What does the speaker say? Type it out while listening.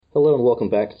Hello and welcome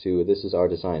back to This Is Our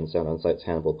Design, Sound On Sight's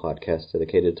Hannibal podcast,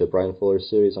 dedicated to Bryan Fuller's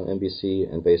series on NBC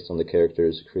and based on the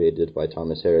characters created by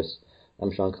Thomas Harris.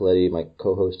 I'm Sean Coletti. My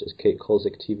co-host is Kate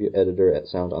Kolzik, TV editor at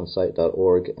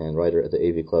soundonsight.org and writer at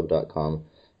theavclub.com.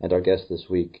 And our guest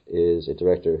this week is a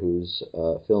director whose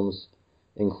films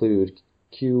include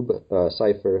Cube,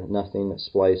 Cypher, Nothing,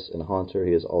 Splice, and Haunter.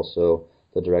 He is also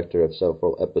the director of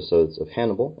several episodes of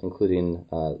Hannibal, including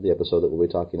the episode that we'll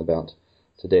be talking about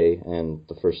today and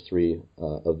the first three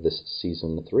of this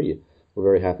season 3. We're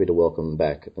very happy to welcome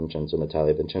back Vincenzo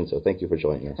Natali. Vincenzo, thank you for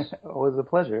joining us. Always a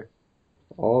pleasure.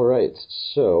 All right,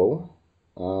 so,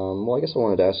 I guess I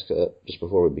wanted to ask, just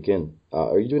before we begin,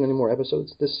 are you doing any more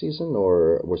episodes this season,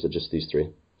 or was it just these 3?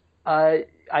 I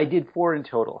did 4 in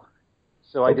total.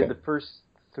 So Okay. I did the first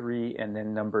 3 and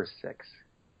then number 6.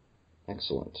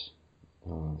 Excellent.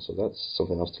 So that's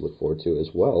something else to look forward to as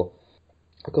well.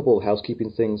 A couple of housekeeping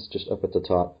things just up at the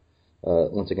top.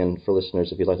 Once again, for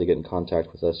listeners, if you'd like to get in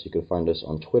contact with us, you can find us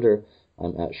on Twitter.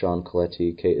 I'm at Sean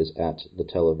Coletti. Kate is at The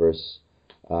Televerse.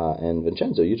 And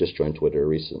Vincenzo, you just joined Twitter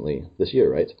recently, this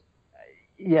year, right?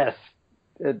 Yes.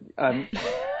 There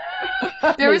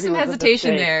was some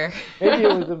hesitation there. Maybe it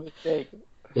was a mistake.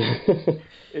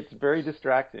 It's very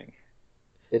distracting.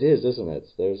 It is, isn't it?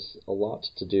 There's a lot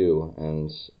to do,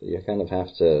 and you kind of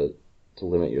have to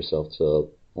limit yourself to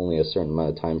only a certain amount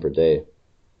of time per day.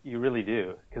 You really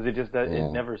do, because it just does, Yeah.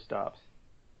 It never stops.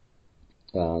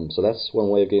 So that's one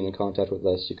way of getting in contact with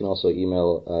us. You can also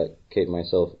email Kate and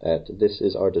myself at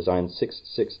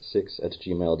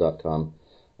thisisourdesign666@gmail.com,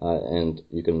 and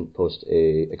you can post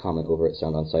a comment over at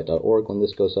soundonsight.org when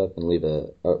this goes up, and leave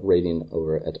a rating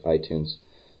over at iTunes.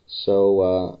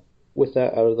 So with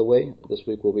that out of the way, this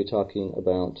week we'll be talking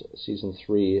about Season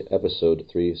 3, Episode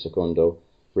 3, Secondo,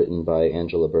 written by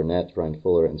Angela Burnett, Bryan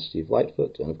Fuller, and Steve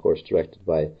Lightfoot, and of course directed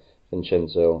by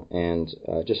Vincenzo. And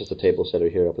just as a table setter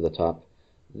here up at the top,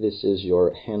 this is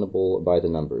your Hannibal by the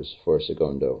numbers for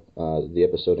Secondo. The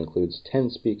episode includes 10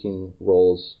 speaking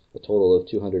roles, a total of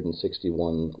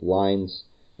 261 lines,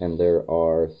 and there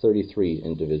are 33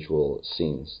 individual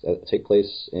scenes that take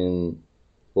place in,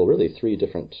 well, really 3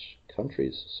 different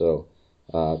countries. So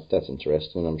that's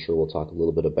interesting. I'm sure we'll talk a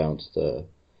little bit about the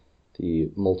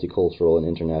multicultural and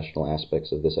international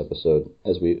aspects of this episode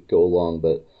as we go along,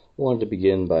 but I wanted to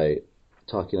begin by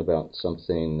talking about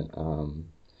something,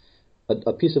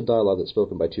 a piece of dialogue that's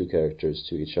spoken by 2 characters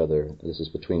to each other. This is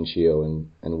between Chio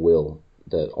and Will,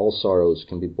 that all sorrows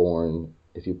can be born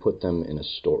if you put them in a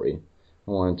story.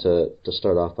 I wanted to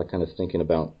start off by kind of thinking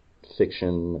about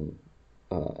fiction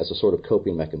as a sort of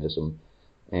coping mechanism,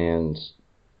 and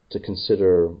to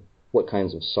consider what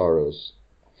kinds of sorrows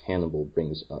Hannibal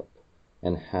brings up,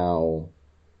 and how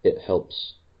it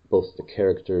helps both the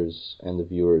characters and the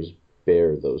viewers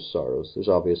bear those sorrows. There's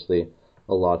obviously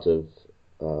a lot of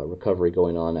recovery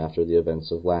going on after the events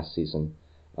of last season.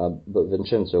 But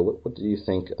Vincenzo, what do you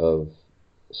think of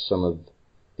some of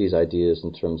these ideas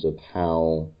in terms of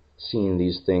how seeing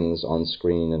these things on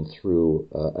screen and through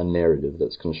a narrative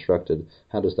that's constructed,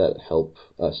 how does that help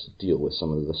us deal with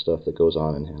some of the stuff that goes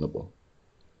on in Hannibal?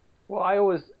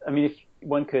 Well, if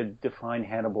one could define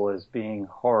Hannibal as being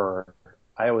horror,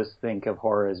 I always think of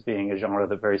horror as being a genre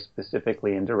that very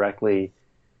specifically and directly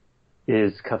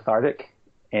is cathartic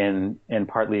and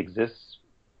partly exists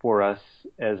for us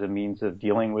as a means of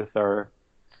dealing with our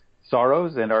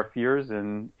sorrows and our fears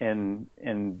and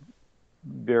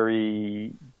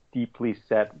very deeply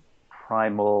set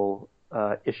primal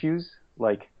issues,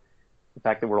 like the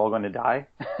fact that we're all going to die.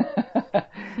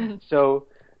 So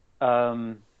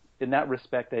in that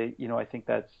respect, I think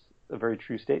that's a very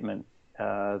true statement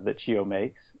that Chio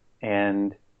makes,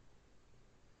 and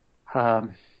I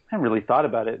haven't really thought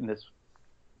about it in this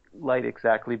light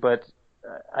exactly, but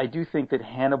I do think that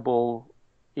Hannibal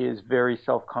is very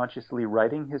self-consciously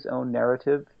writing his own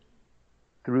narrative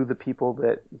through the people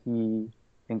that he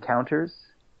encounters,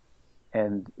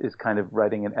 and is kind of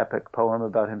writing an epic poem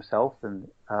about himself and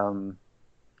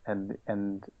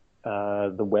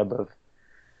the web of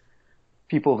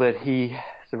people that he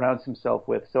surrounds himself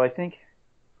with. So I think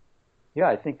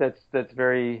that's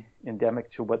very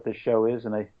endemic to what the show is,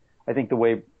 and I think the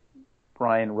way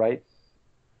Bryan writes,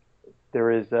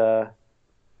 there is a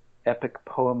epic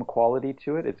poem quality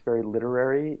to it. It's very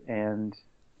literary and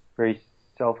very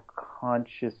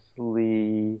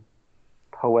self-consciously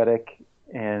poetic,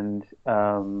 and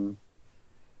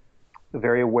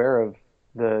very aware of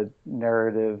the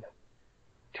narrative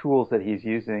tools that he's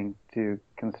using to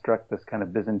construct this kind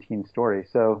of Byzantine story.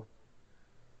 So,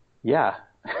 yeah.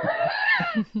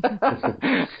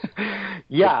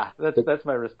 Yeah, that's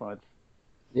my response.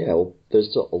 Yeah, well,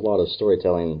 there's a lot of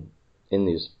storytelling in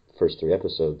these first 3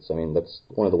 episodes. I mean, that's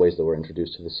one of the ways that we're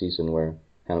introduced to the season, where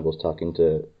Hannibal's talking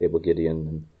to Abel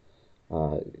Gideon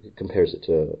and compares it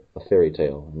to a fairy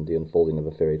tale and the unfolding of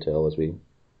a fairy tale as we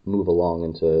move along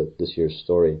into this year's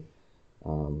story.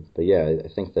 But yeah, I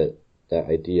think that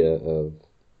idea of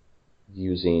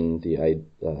using the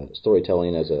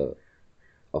storytelling as a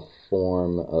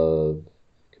form of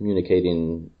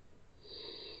communicating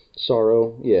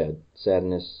sorrow,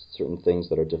 sadness, certain things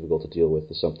that are difficult to deal with,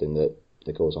 is something that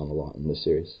goes on a lot in this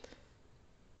series.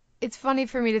 It's funny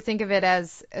for me to think of it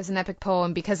as an epic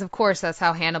poem because, of course, that's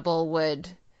how Hannibal would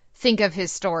think of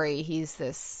his story. He's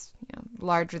this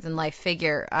larger-than-life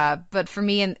figure. But for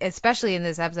me, and especially in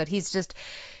this episode, he's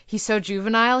so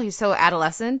juvenile. He's so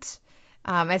adolescent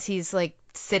as he's like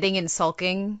sitting and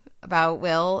sulking about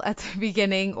Will at the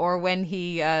beginning, or when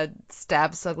he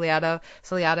stabs Sogliato.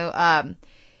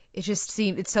 It just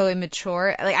seems it's so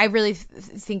immature. Like I really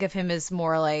think of him as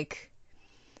more like,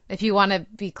 if you want to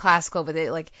be classical with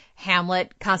it, like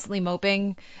Hamlet constantly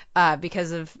moping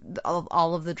because of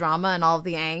all of the drama and all of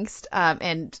the angst.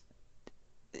 And,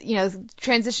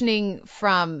 transitioning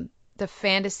from the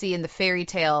fantasy and the fairy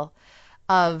tale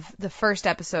of the first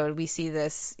episode, we see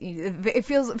this. It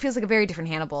feels like a very different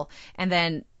Hannibal. And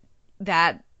then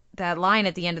that line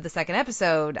at the end of the second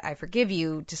episode, I forgive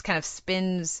you, just kind of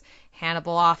spins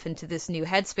Hannibal off into this new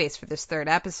headspace for this third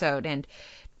episode. And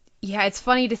yeah, it's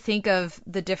funny to think of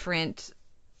the different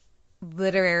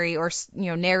literary or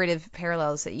narrative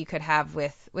parallels that you could have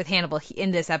with Hannibal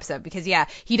in this episode, because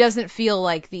he doesn't feel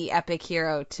like the epic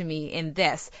hero to me in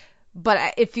this,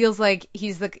 but it feels like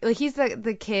he's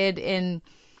the kid in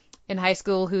high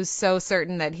school who's so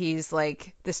certain that he's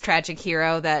like this tragic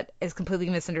hero that is completely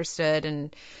misunderstood,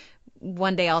 and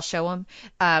one day I'll show him.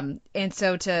 And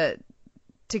so to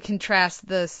contrast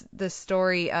the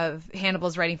story of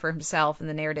Hannibal's writing for himself and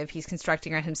the narrative he's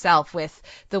constructing around himself with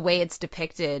the way it's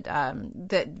depicted,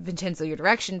 that Vincenzo, your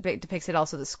direction depicts it,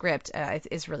 also the script,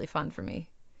 is really fun for me.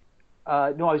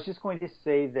 No, I was just going to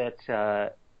say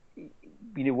that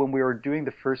when we were doing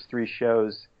the first 3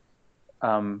 shows,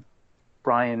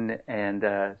 Brian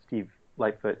and Steve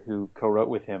Lightfoot, who co-wrote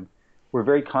with him, were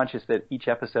very conscious that each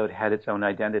episode had its own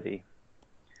identity.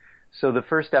 So the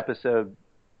first episode,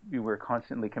 we were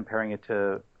constantly comparing it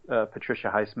to a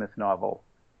Patricia Highsmith novel,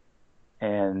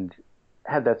 and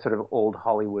had that sort of old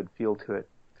Hollywood feel to it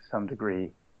to some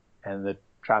degree, and the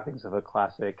trappings of a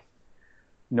classic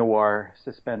noir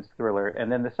suspense thriller.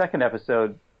 And then the second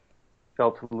episode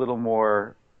felt a little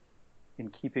more in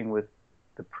keeping with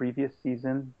the previous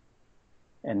season,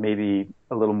 and maybe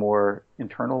a little more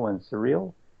internal and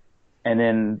surreal. And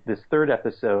then this third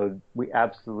episode, we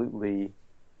absolutely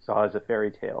saw as a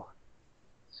fairy tale.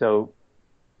 So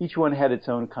each one had its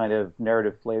own kind of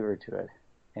narrative flavor to it,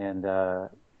 and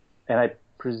I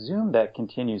presume that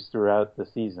continues throughout the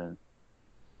season.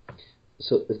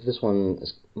 So if this one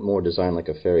is more designed like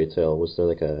a fairy tale, was there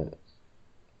like a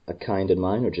kind in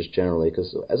mind, or just generally?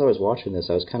 Because as I was watching this,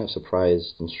 I was kind of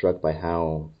surprised and struck by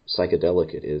how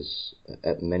psychedelic it is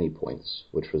at many points,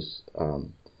 which was,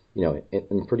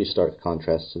 in pretty stark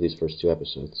contrast to these first 2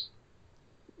 episodes.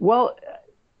 Well,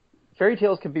 fairy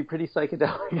tales can be pretty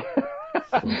psychedelic.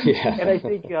 Yeah. And I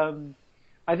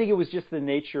think it was just the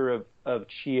nature of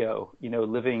Chio,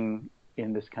 living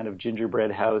in this kind of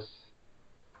gingerbread house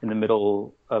in the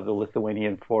middle of the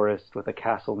Lithuanian forest with a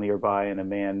castle nearby and a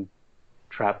man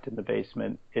trapped in the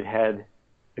basement. It had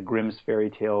a Grimm's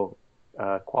fairy tale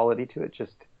quality to it,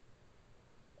 just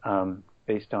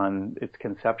based on its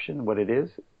conception, what it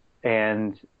is,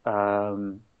 and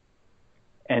the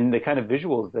kind of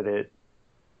visuals that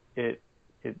it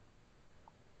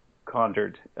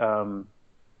conjured,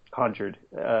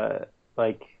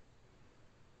 like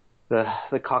the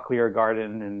cochlear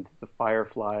garden and the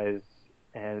fireflies,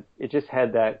 and it just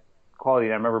had that quality.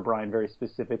 And I remember Brian very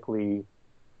specifically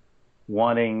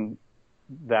wanting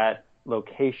that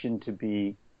location to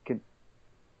be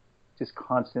just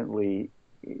constantly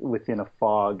within a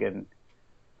fog, and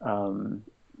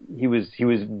he was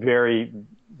very,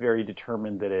 very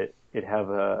determined that it have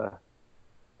a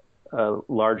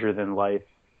larger than life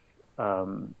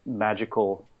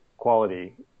magical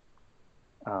quality.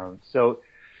 So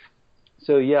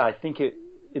yeah, I think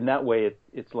in that way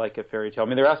it's like a fairy tale. I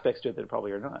mean, there are aspects to it that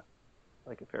probably are not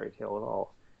like a fairy tale at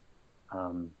all.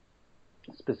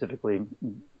 Specifically,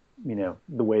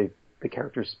 the way the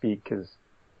characters speak, because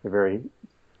they're very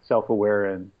self-aware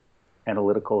and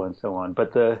analytical and so on.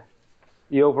 But the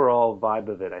overall vibe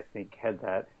of it, I think, had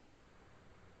that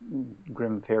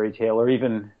grim fairy tale, or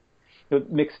even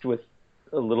mixed with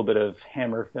a little bit of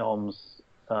Hammer films,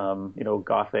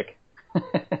 Gothic,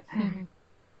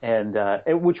 and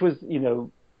which was,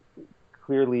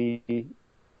 clearly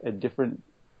a different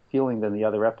feeling than the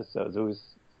other episodes. It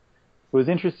was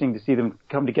interesting to see them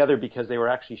come together because they were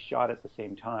actually shot at the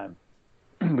same time.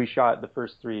 We shot the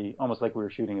first three almost like we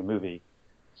were shooting a movie.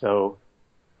 So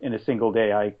in a single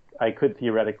day, I could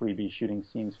theoretically be shooting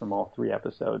scenes from all three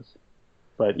episodes.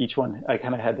 But each one, I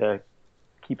kind of had to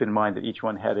keep in mind that each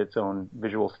one had its own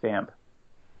visual stamp.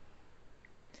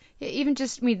 Yeah, even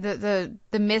just, I mean,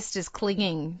 the mist is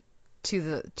clinging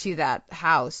to that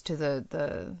house, to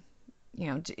the you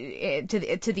know,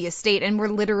 to the estate, and we're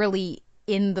literally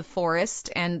in the forest.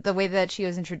 And the way that she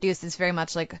was introduced is very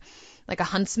much like a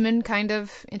huntsman kind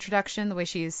of introduction. The way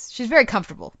she's very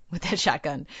comfortable with that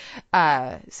shotgun.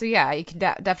 So yeah, you can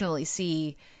definitely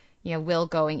see, you know, Will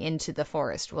going into the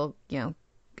forest. Will, you know,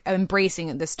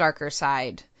 embracing the darker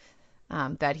side.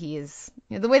 That he is,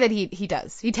 you know, the way that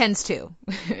he tends to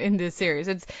in this series.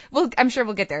 I'm sure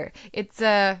we'll get there.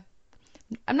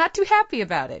 I'm not too happy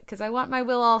about it because I want my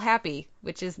Will all happy,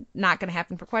 which is not going to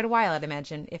happen for quite a while, I'd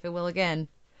imagine, if it will again.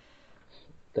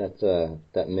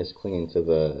 That mist clinging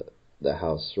to the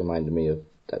house reminded me of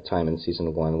that time in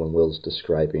season 1 when Will's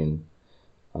describing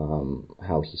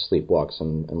how he sleepwalks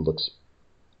and looks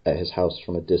at his house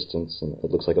from a distance, and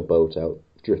it looks like a boat out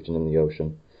drifting in the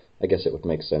ocean. I guess it would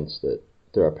make sense that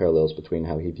there are parallels between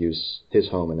how he views his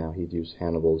home and how he views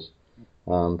Hannibal's.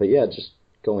 But yeah, just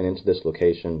going into this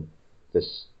location,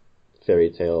 this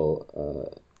fairy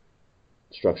tale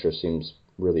structure seems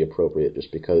really appropriate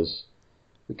just because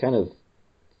we kind of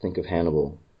think of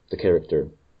Hannibal, the character,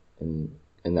 in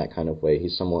that kind of way.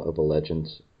 He's somewhat of a legend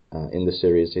in the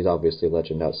series. He's obviously a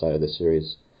legend outside of the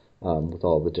series with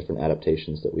all the different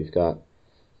adaptations that we've got.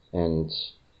 And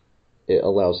it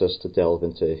allows us to delve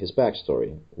into his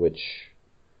backstory, which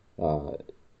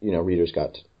readers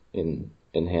got in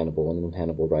Hannibal and in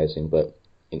Hannibal Rising, but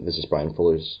this is Bryan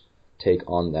Fuller's take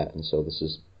on that, and so this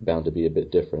is bound to be a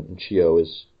bit different. And Chio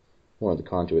is one of the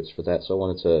conduits for that, so I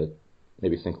wanted to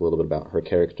maybe think a little bit about her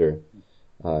character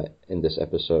in this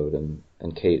episode,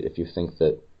 and Kate, if you think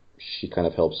that she kind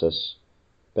of helps us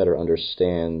better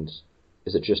understand,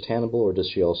 is it just Hannibal, or does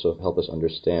she also help us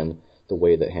understand the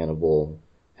way that Hannibal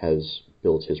has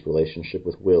built his relationship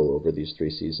with Will over these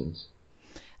 3 seasons?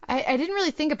 I didn't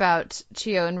really think about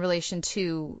Chio in relation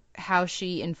to how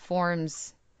she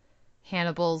informs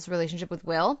Hannibal's relationship with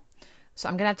Will, so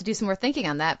I'm gonna have to do some more thinking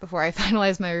on that before I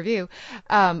finalize my review.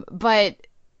 But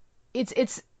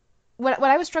it's what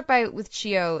I was struck by with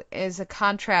Chio is a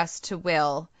contrast to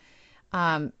Will.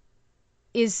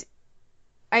 Is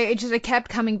I kept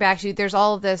coming back to, there's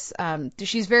all of this.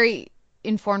 She's very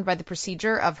informed by the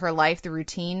procedure of her life, the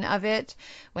routine of it,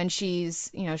 when she's,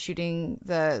 you know, shooting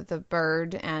the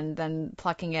bird and then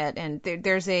plucking it, and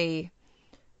there's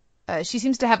she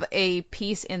seems to have a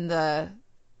piece in the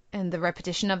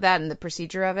repetition of that and the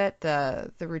procedure of it,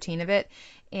 the routine of it,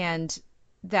 and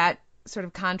that sort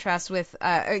of contrasts with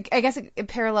I guess it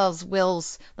parallels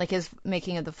Will's, like his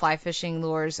making of the fly fishing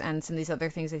lures and some of these other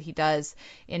things that he does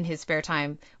in his spare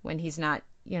time when he's not,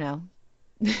 you know,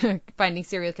 finding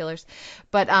serial killers,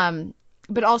 but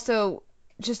also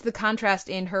just the contrast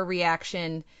in her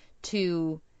reaction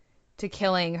to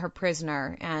killing her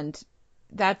prisoner, and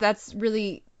that's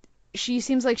really, she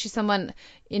seems like she's someone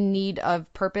in need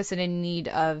of purpose and in need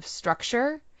of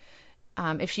structure.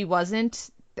 If she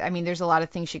wasn't, I mean, there's a lot of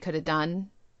things she could have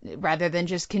done rather than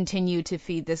just continue to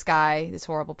feed this guy, this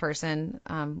horrible person,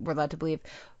 we're led to believe,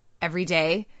 every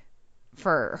day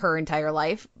for her entire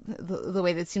life, the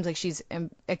way that it seems like she's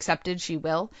accepted she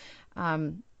will.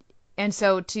 And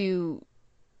so to,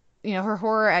 you know, her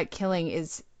horror at killing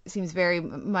seems very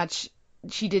much,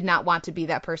 she did not want to be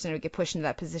that person who would get pushed into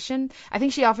that position. I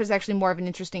think she offers actually more of an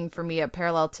interesting, for me, a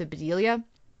parallel to Bedelia,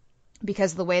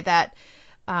 because the way that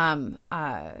Will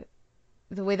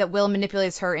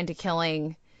manipulates her into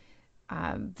killing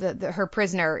her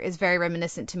prisoner is very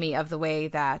reminiscent to me of the way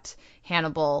that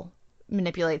Hannibal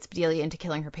manipulates Bedelia into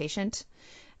killing her patient.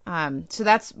 So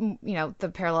that's, you know, the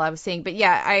parallel I was seeing. But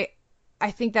yeah,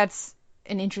 I think that's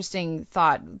an interesting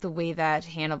thought, the way that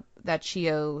that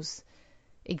Chio's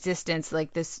existence,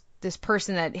 like this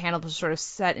person that Hannibal sort of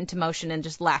set into motion and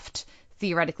just left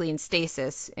theoretically in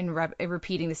stasis in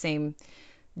repeating the same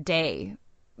day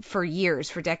for years,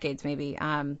 for decades maybe.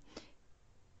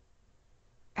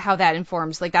 How that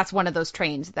informs, like, that's one of those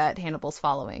trains that Hannibal's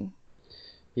following.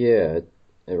 Yeah,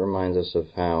 it reminds us of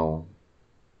how,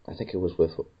 I think it was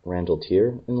with Randall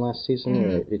Tier in last season, mm-hmm.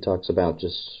 where he talks about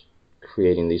just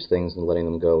creating these things and letting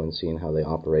them go and seeing how they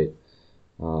operate.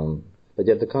 But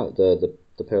yeah, the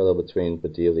parallel between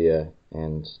Bedelia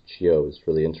and Chio is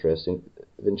really interesting.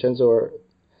 Vincenzo, are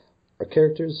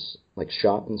characters like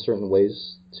shot in certain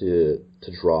ways to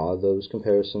draw those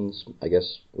comparisons, I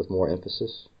guess, with more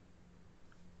emphasis?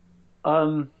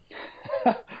 Well,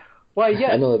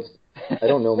 yes. I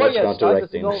don't know much about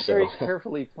directing. This is all very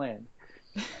carefully planned.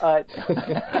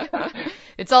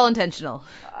 It's all intentional.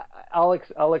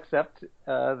 I'll accept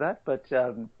that, but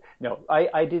no,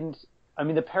 I didn't. I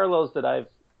mean, the parallels that I've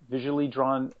visually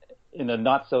drawn in a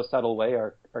not so subtle way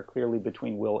are clearly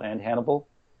between Will and Hannibal,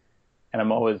 and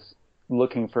I'm always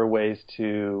looking for ways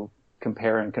to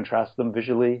compare and contrast them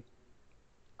visually.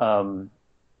 And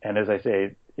as I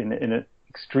say, in an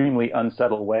extremely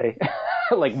unsubtle way,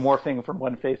 like morphing from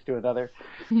one face to another.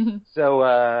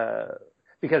 So,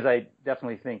 because I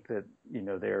definitely think that,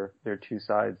 they're two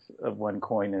sides of one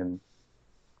coin, and,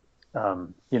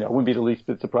 it wouldn't be the least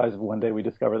bit surprised if one day we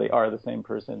discover they are the same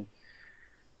person,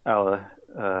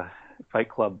 Fight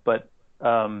Club. But,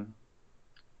 I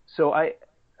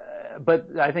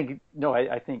think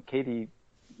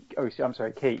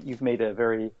Kate, you've made a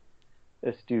very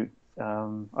astute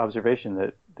observation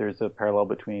that there's a parallel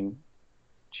between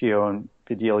Chio and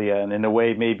Bedelia, and in a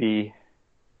way maybe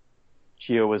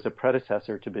Chio was a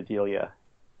predecessor to Bedelia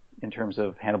in terms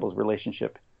of Hannibal's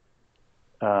relationship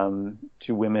to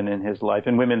women in his life,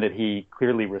 and women that he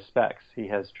clearly respects. He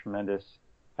has tremendous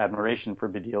admiration for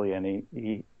Bedelia, and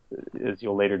he, as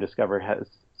you'll later discover, has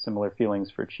similar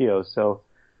feelings for Chio. So,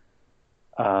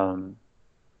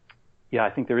 I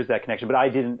think there is that connection. But I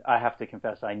have to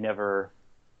confess, I never,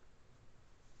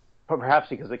 perhaps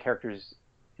because the characters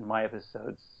in my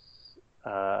episodes,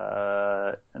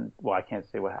 I can't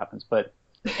say what happens, but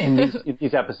in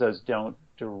these episodes don't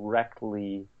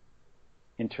directly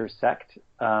intersect.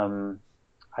 I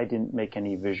didn't make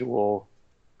any visual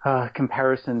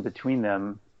comparison between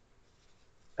them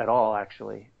at all,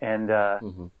 actually. And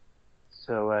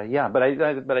so, but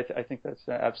I think that's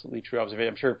an absolutely true observation.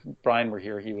 I'm sure if Brian were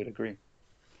here, he would agree.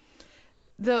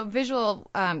 The visual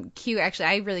cue, actually,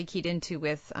 I really keyed into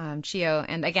with Chio,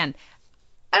 and again,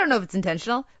 I don't know if it's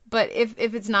intentional, but if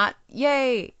it's not,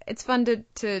 yay! It's fun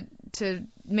to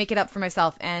make it up for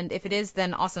myself, and if it is,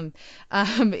 then awesome.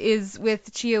 Is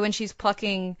with Chio when she's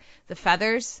plucking the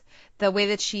feathers, the way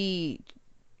that she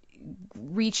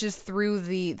reaches through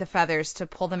the feathers to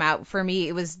pull them out. For me,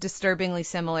 it was disturbingly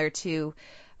similar to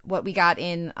what we got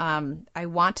in I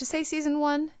want to say season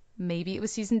 1. Maybe it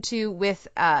was season 2 with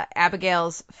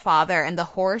Abigail's father and the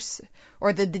horse,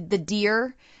 or the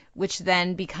deer, which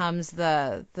then becomes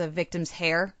the victim's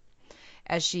hair,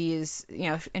 as she is,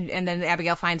 and then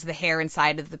Abigail finds the hair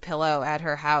inside of the pillow at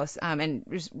her house, and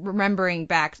remembering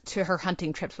back to her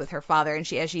hunting trips with her father,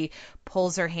 and as she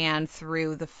pulls her hand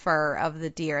through the fur of the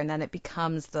deer, and then it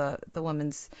becomes the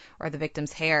woman's or the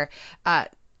victim's hair,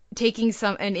 taking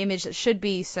an image that should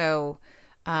be so.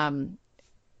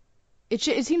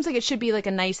 It seems like it should be like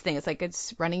a nice thing. It's like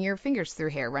it's running your fingers through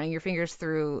hair, running your fingers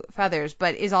through feathers,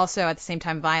 but is also at the same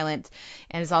time violent,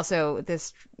 and is also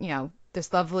this,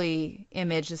 this lovely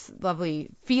image, this lovely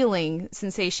feeling,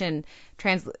 sensation,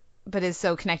 but is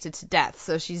so connected to death.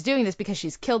 So she's doing this because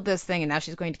she's killed this thing, and now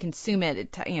she's going to consume it.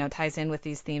 It ties in with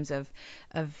these themes of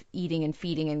eating and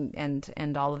feeding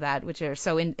and all of that, which are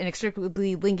so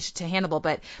inextricably linked to Hannibal.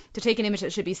 But to take an image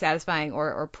that should be satisfying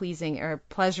or pleasing or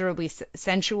pleasurably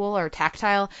sensual or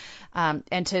tactile,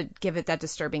 and to give it that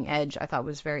disturbing edge, I thought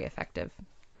was very effective.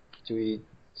 Do we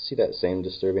see that same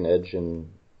disturbing edge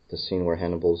in the scene where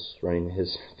Hannibal's running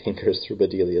his fingers through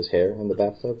Bedelia's hair in the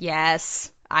bathtub?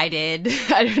 Yes, I did.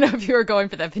 I don't know if you were going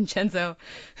for that, Vincenzo.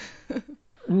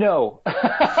 No,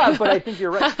 but I think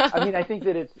you're right. I mean, I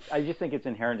just think it's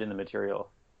inherent in the material,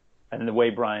 and the way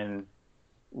Brian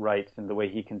writes and the way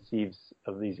he conceives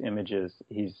of these images.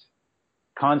 He's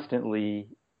constantly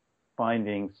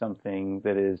finding something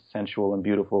that is sensual and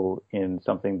beautiful in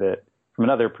something that, from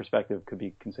another perspective, could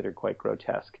be considered quite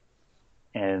grotesque.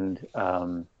 And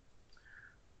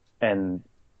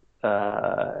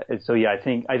so, I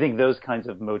think those kinds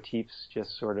of motifs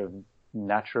just sort of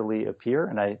naturally appear,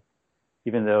 and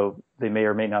even though they may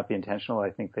or may not be intentional,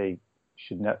 I think they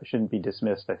shouldn't be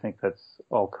dismissed. I think that's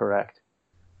all correct.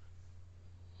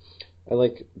 I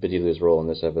like Bedelia's role in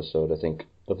this episode. I think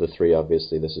of the three,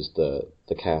 obviously, this is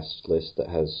the cast list that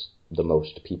has the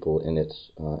most people in it,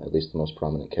 at least the most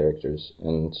prominent characters,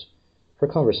 and her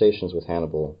conversations with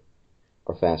Hannibal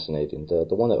are fascinating.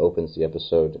 The one that opens the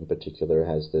episode in particular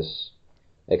has this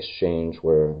exchange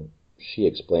where she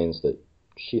explains that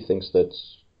she thinks that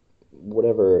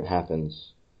whatever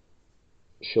happens,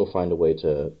 she'll find a way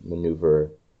to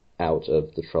maneuver out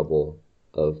of the trouble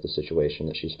of the situation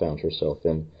that she's found herself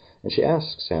in. And she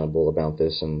asks Hannibal about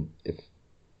this and if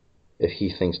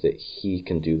he thinks that he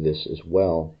can do this as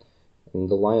well. And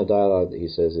the line of dialogue that he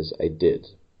says is, "I did."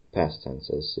 past tense,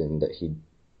 as in that he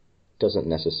doesn't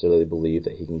necessarily believe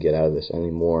that he can get out of this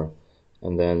anymore.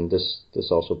 And then this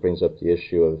also brings up the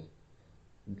issue of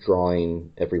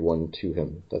drawing everyone to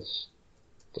him. That's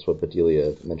what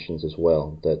Bedelia mentions as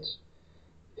well, that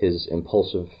his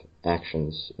impulsive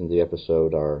actions in the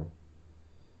episode are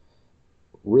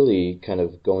really kind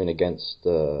of going against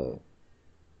the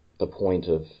point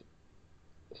of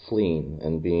fleeing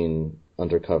and being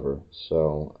undercover.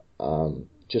 So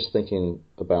just thinking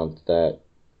about that,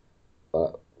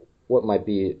 what might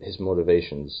be his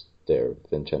motivations there,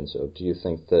 Vincenzo? Do you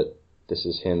think that this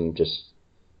is him just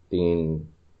being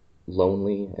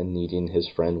lonely and needing his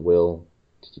friend Will,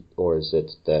 or is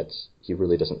it that he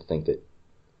really doesn't think that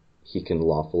he can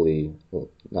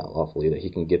that he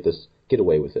can get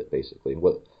away with it, basically?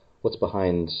 What's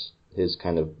behind his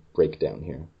kind of breakdown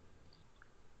here?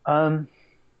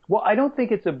 Well, I don't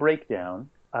think it's a breakdown.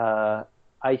 This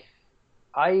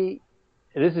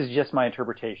is just my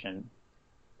interpretation.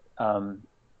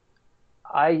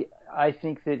 I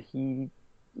think that he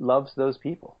loves those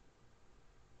people,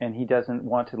 and he doesn't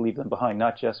want to leave them behind.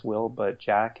 Not just Will, but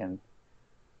Jack and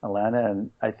Alana.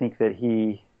 And I think that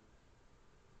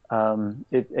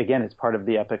it's part of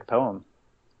the epic poem,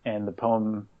 and the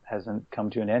poem hasn't come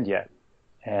to an end yet.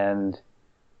 And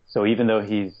so even though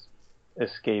he's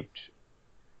escaped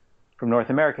from North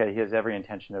America, he has every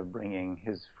intention of bringing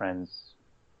his friends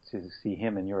to see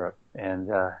him in Europe.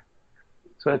 And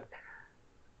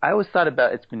I always thought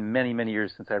about, it's been many, many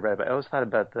years since I read it, but I always thought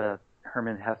about the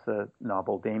Hermann Hesse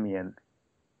novel Damien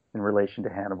in relation to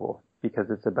Hannibal, because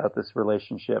it's about this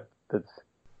relationship that's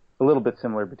a little bit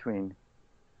similar between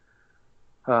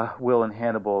Will and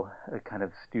Hannibal, a kind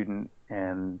of student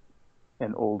and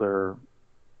an older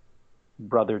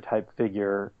brother type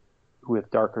figure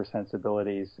with darker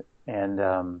sensibilities. And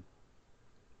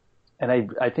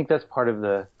I think that's part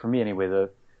of for me anyway,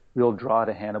 the real draw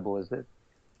to Hannibal is that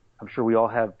I'm sure we all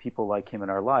have people like him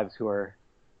in our lives who have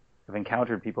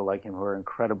encountered people like him who are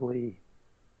incredibly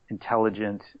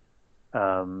intelligent,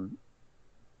 in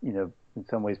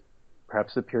some ways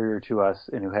perhaps superior to us,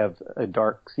 and who have a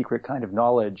dark secret kind of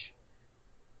knowledge.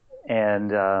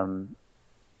 And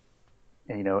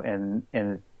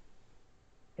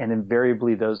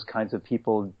invariably those kinds of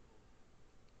people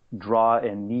draw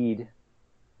and need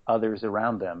others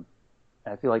around them.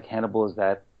 And I feel like Hannibal is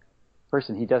that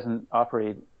person. He doesn't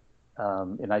operate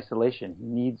in isolation. He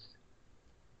needs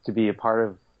to be a part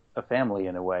of a family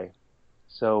in a way.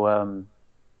 So,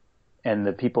 and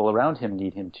the people around him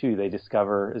need him too. They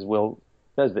discover, as Will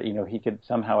says, that, he could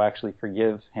somehow actually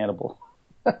forgive Hannibal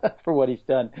for what he's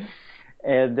done.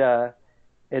 And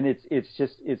it's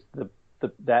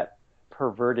that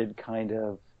perverted kind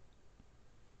of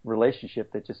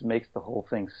relationship that just makes the whole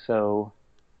thing so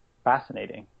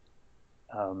fascinating,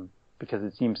 because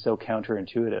it seems so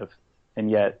counterintuitive, and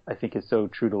yet I think it's so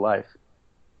true to life.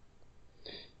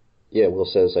 Yeah, Will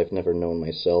says, I've never known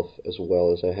myself as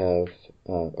well as I have,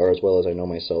 or as well as I know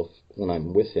myself when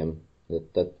I'm with him.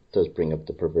 That does bring up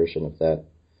the perversion of that.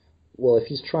 Well, if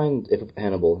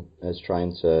Hannibal is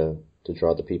trying to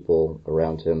draw the people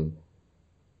around him,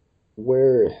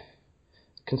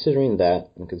 considering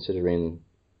that, and considering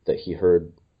that he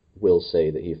heard Will say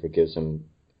that he forgives him,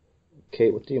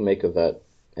 Kate, what do you make of that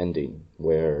ending,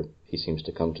 where he seems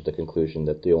to come to the conclusion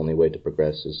that the only way to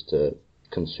progress is to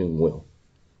consume Will?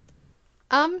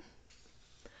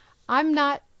 I'm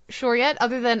not sure yet,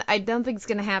 other than I don't think it's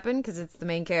going to happen because it's the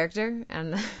main character,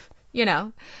 and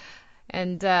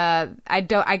and I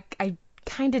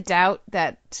kind of doubt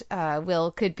that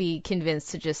Will could be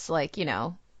convinced to just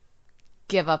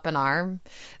give up an arm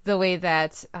the way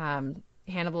that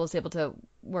Hannibal is able to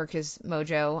work his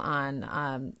mojo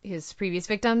on his previous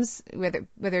victims,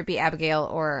 whether it be Abigail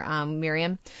or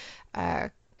Miriam.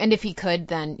 And if he could,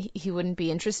 then he wouldn't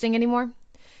be interesting anymore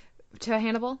to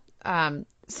Hannibal.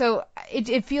 So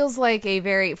it feels like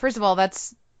first of all,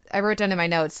 I wrote down in my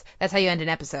notes, that's how you end an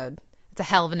episode. It's a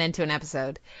hell of an end to an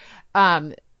episode.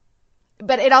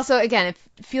 But it also, again, it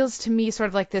feels to me sort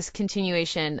of like this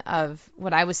continuation of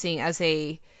what I was seeing as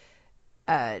an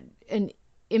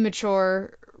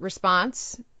immature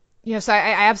response. So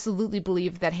I absolutely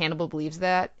believe that Hannibal believes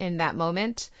that in that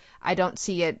moment. I don't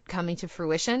see it coming to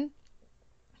fruition,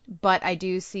 but I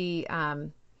do see,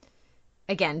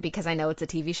 again, because I know it's a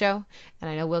TV show and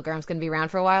I know Will Graham's going to be around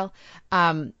for a while.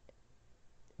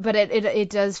 But it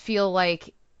does feel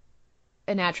like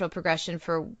a natural progression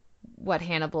for what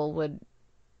Hannibal would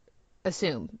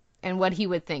assume and what he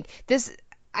would think.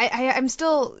 I'm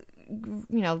still,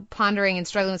 pondering and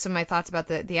struggling with some of my thoughts about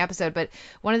the episode, but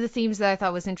one of the themes that I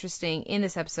thought was interesting in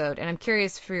this episode, and I'm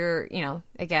curious for your,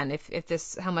 again,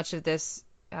 if how much of this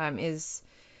is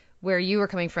where you were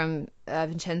coming from,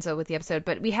 Vincenzo, with the episode.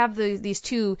 But we have these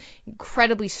two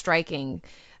incredibly striking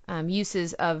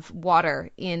uses of water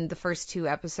in the first two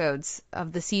episodes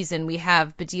of the season. We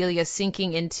have Bedelia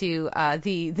sinking into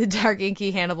the dark,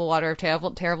 inky Hannibal water of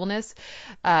terribleness,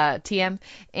 TM,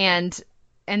 and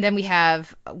then we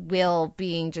have Will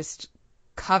being just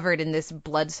covered in this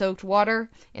blood-soaked water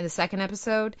in the second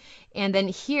episode, and then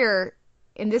here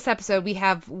in this episode, we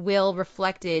have Will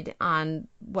reflected on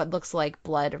what looks like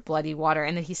blood or bloody water,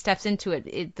 and then he steps into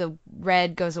it. The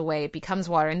red goes away, it becomes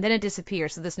water, and then it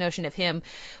disappears. So this notion of him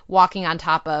walking on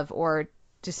top of, or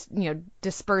just,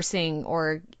 dispersing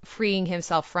or freeing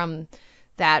himself from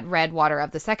that red water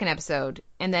of the second episode.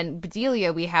 And then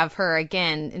Bedelia, we have her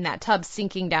again in that tub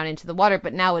sinking down into the water,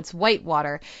 but now it's white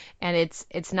water, and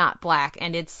it's not black,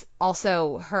 and it's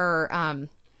also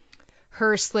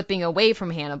her slipping away from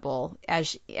Hannibal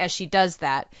as she does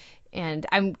that. And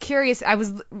I'm curious, I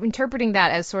was interpreting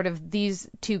that as sort of these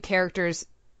two characters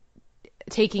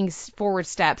taking forward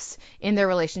steps in their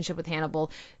relationship with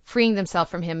Hannibal, freeing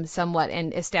themselves from him somewhat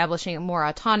and establishing more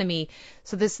autonomy.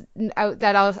 So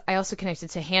I also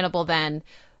connected to Hannibal then.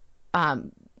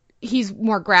 He's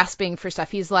more grasping for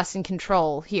stuff. He's less in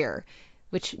control here,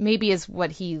 which maybe is what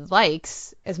he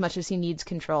likes as much as he needs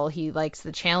control. He likes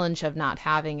the challenge of not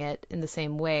having it in the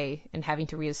same way and having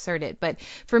to reassert it. But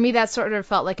for me, that sort of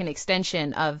felt like an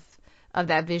extension of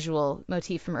that visual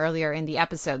motif from earlier in the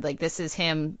episode. Like, this is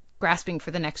him grasping for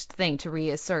the next thing to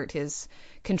reassert his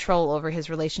control over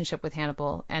his relationship with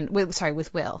Hannibal and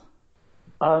with Will.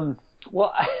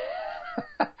 Well,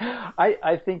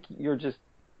 I think you're just,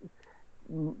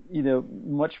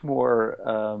 much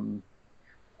more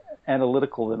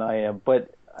analytical than I am,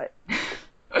 but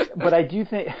I do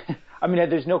think, I mean,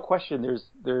 there's no question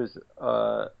there's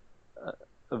a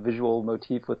visual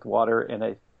motif with water, and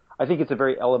I think it's a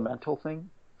very elemental thing,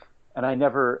 and I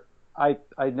never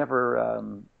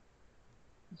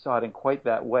saw it in quite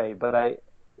that way, but I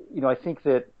think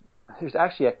that there's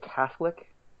actually a Catholic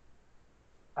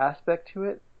aspect to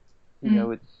it.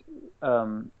 It's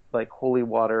like holy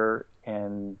water,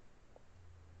 and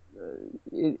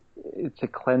it's a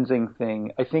cleansing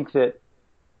thing. I think that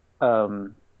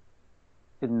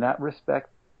in that respect,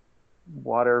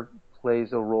 water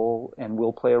plays a role and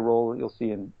will play a role. You'll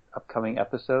see in upcoming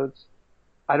episodes.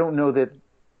 I don't know that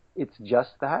it's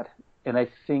just that, and I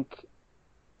think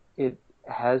it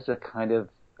has a kind of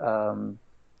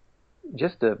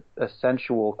just a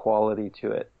sensual quality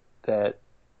to it that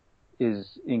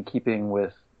is in keeping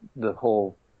with the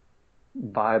whole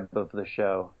vibe of the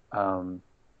show.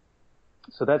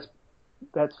 So that's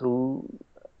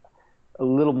a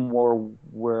little more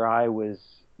where I was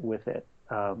with it.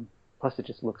 Plus, it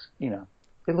just looks,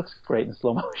 it looks great in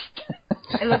slow motion.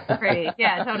 It looks pretty,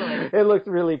 yeah, totally. It looks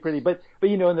really pretty, but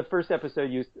in the first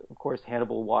episode, of course,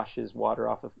 Hannibal washes water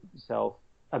off of himself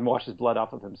and washes blood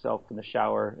off of himself in the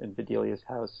shower in Bedelia's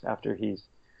house after he's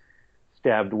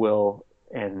stabbed Will,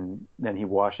 and then he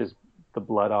washes the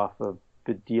blood off of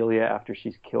Bedelia after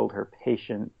she's killed her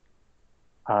patient.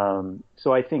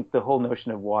 So I think the whole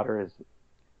notion of water is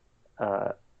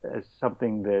as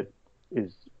something that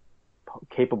is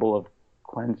capable of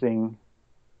cleansing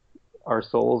our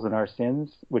souls and our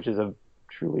sins, which is a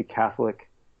truly Catholic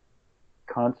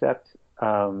concept.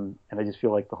 And I just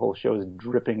feel like the whole show is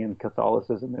dripping in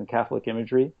Catholicism and Catholic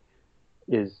imagery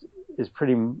is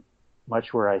pretty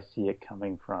much where I see it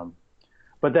coming from.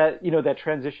 But that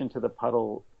transition to the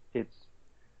puddle,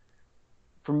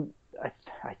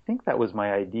 I think that was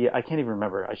my idea. I can't even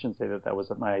remember. I shouldn't say that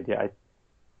was my idea.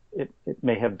 It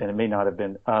may have been, it may not have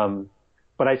been.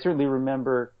 But I certainly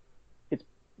remember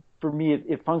for me,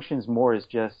 it functions more as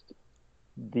just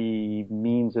the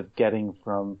means of getting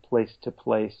from place to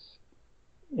place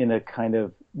in a kind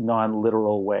of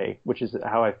non-literal way, which is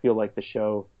how I feel like the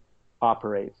show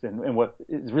operates, and what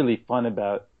is really fun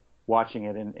about watching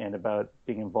it and about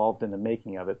being involved in the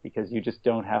making of it, because you just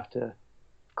don't have to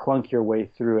clunk your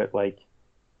way through it like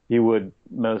you would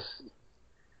most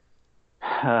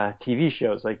TV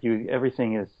shows. Like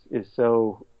everything is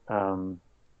so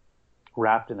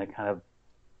wrapped in a kind of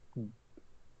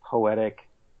poetic,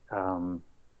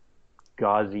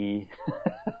 gauzy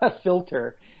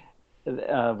filter,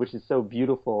 which is so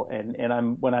beautiful.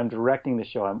 And when I'm directing the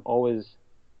show, I'm always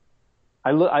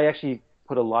I actually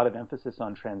put a lot of emphasis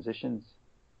on transitions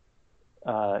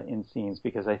in scenes,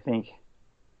 because I think,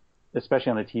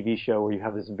 especially on a TV show where you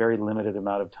have this very limited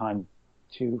amount of time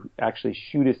to actually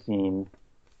shoot a scene,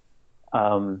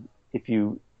 if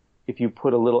you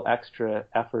put a little extra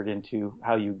effort into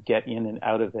how you get in and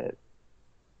out of it,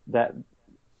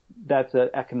 that's an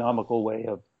economical way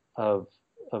of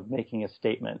of making a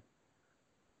statement.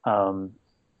 And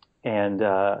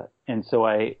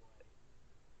so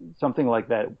something like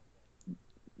that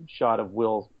shot of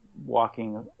Will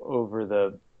walking over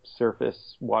the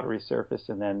surface, watery surface,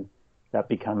 and then that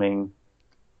becoming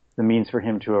the means for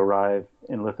him to arrive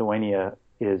in Lithuania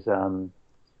is,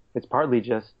 it's partly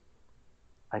just,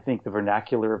 I think, the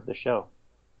vernacular of the show.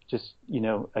 Just,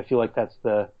 I feel like that's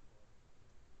the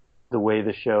way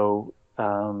the show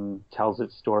tells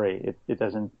its story. It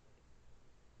doesn't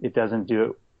do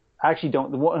it. I actually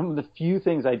don't. One of the few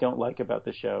things I don't like about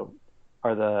the show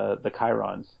are the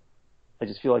chyrons. I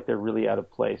just feel like they're really out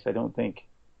of place. I don't think,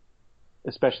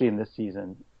 especially in this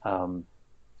season,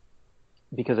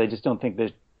 because I just don't think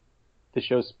that the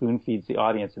show spoon feeds the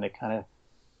audience, and it kind of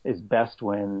is best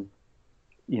when,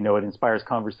 it inspires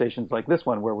conversations like this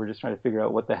one where we're just trying to figure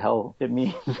out what the hell it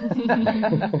means.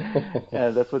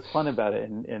 That's what's fun about it,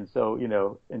 and so,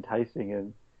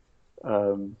 enticing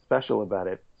and special about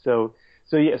it. So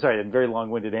yeah, sorry, a very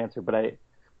long-winded answer, but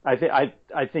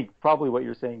I think probably what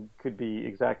you're saying could be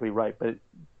exactly right. But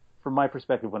from my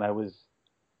perspective, when I was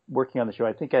working on the show,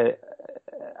 I think I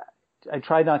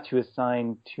tried not to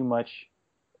assign too much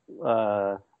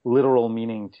literal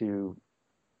meaning to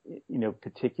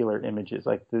particular images.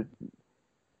 Like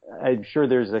I'm sure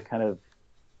there's a kind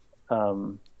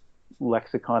of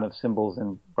lexicon of symbols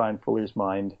in Bryan Fuller's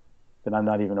mind that I'm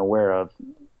not even aware of,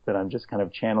 that I'm just kind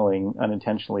of channeling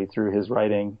unintentionally through his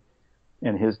writing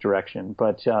and his direction.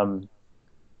 But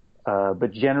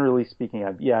generally speaking,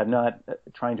 I'm not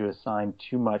trying to assign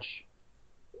too much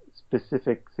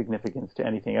specific significance to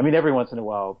anything. I mean, every once in a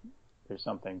while there's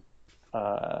something.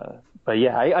 But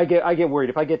yeah, I get worried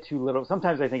if I get too little.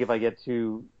 Sometimes I think if I get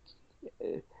too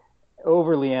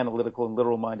overly analytical and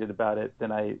literal minded about it,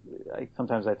 then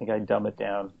sometimes I think I dumb it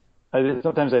down.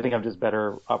 Sometimes I think I'm just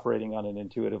better operating on an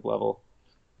intuitive level.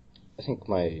 I think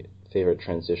my favorite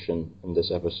transition in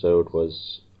this episode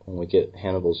was when we get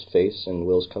Hannibal's face in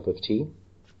Will's cup of tea.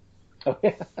 Oh,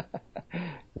 yeah.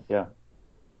 Yeah.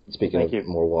 Speaking of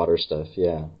more water stuff,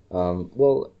 yeah.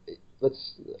 Well,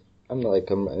 it's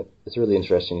really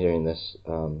interesting hearing this,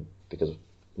 because,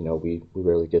 we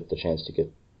rarely get the chance to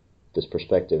get this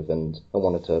perspective, and I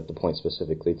wanted to point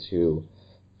specifically to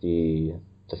the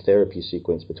therapy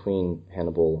sequence between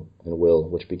Hannibal and Will,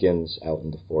 which begins out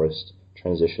in the forest,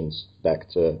 transitions back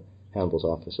to Hannibal's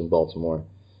office in Baltimore,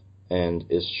 and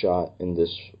is shot in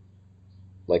this,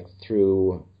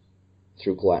 through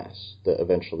glass that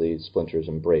eventually splinters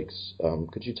and breaks.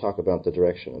 Could you talk about the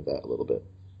direction of that a little bit?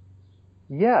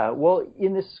 Yeah, well,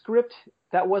 in the script,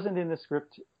 that wasn't in the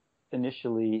script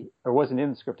initially, or wasn't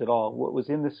in the script at all. What was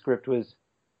in the script was,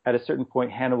 at a certain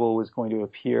point, Hannibal was going to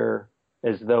appear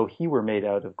as though he were made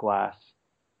out of glass.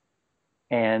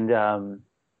 And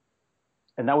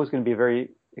that was going to be a very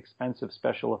expensive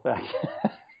special effect.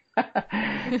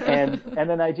 and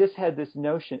then I just had this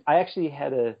notion. I actually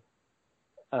had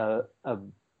a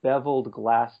beveled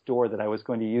glass door that I was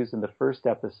going to use in the first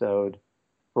episode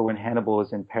for when Hannibal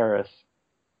was in Paris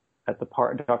at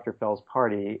Dr. Fell's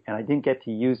party, and I didn't get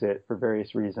to use it for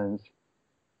various reasons.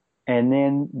 And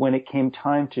then when it came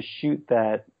time to shoot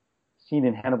that scene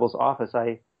in Hannibal's office,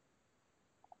 I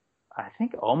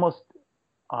think almost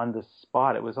on the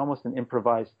spot, it was almost an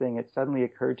improvised thing. It suddenly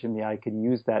occurred to me I could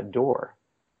use that door.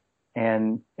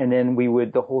 And then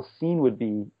the whole scene would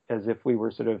be as if we were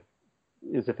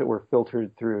as if it were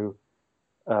filtered through,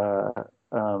 a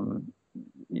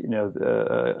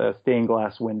stained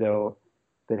glass window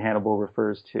that Hannibal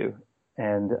refers to.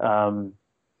 And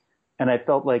I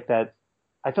felt like that.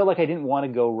 I felt like I didn't want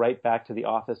to go right back to the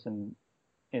office and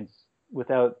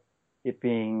without it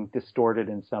being distorted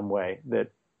in some way,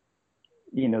 that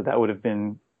that would have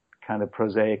been kind of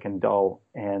prosaic and dull.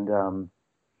 And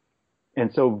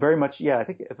so very much, yeah, I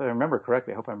think if I remember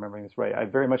correctly, I hope I'm remembering this right, I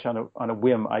very much on a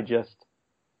whim, I just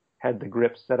had the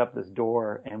grip set up this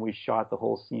door and we shot the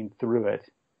whole scene through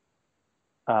it.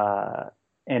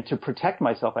 And to protect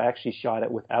myself, I actually shot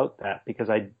it without that, because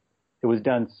it was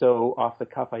done so off the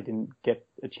cuff. I didn't get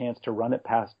a chance to run it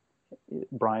past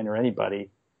Bryan or anybody,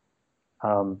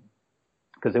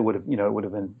 because it would have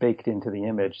been baked into the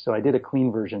image. So I did a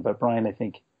clean version, but Bryan, I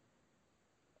think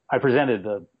I presented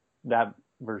that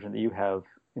version that you have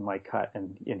in my cut,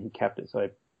 and he kept it. So I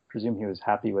presume he was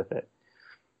happy with it.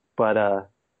 But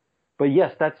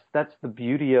yes, that's the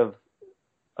beauty of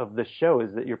the show,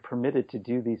 is that you're permitted to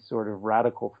do these sort of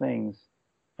radical things.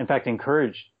 In fact,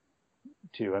 encouraged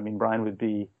to. I mean, Bryan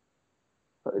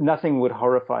nothing would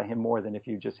horrify him more than if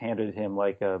you just handed him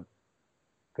like a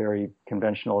very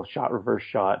conventional reverse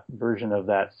shot version of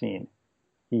that scene.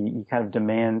 He kind of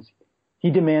demands, he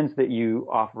demands that you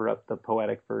offer up the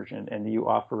poetic version, and you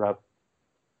offer up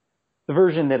the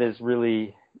version that is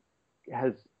really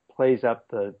plays up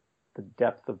the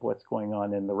depth of what's going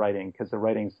on in the writing, because the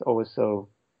writing's always so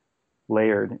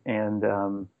layered, and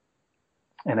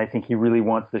I think he really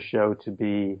wants the show to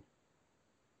be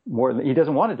more. He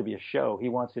doesn't want it to be a show. He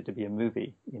wants it to be a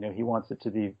movie. He wants it to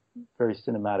be very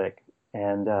cinematic,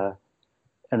 and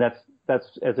that's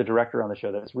as a director on the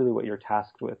show, that's really what you're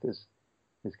tasked with, is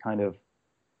kind of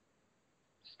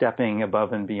stepping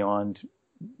above and beyond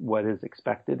what is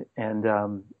expected, and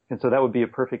so that would be a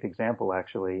perfect example,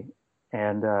 actually,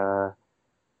 and then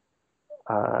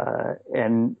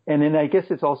I guess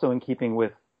it's also in keeping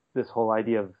with this whole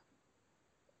idea of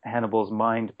Hannibal's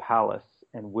mind palace,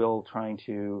 and Will trying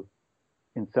to,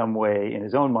 in some way, in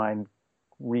his own mind,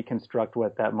 reconstruct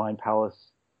what that mind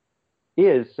palace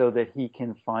is, so that he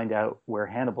can find out where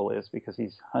Hannibal is, because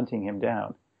he's hunting him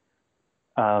down.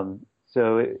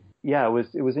 So it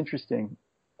was interesting,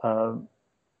 and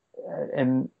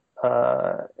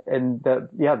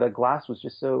the glass was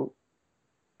just so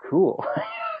cool.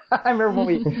 I remember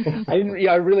when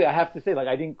I have to say,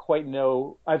 I didn't quite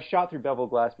know. I've shot through bevel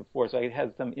glass before, so I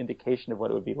had some indication of what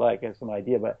it would be like. I had some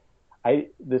idea, but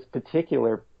this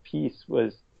particular piece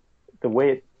was the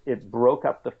way it broke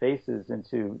up the faces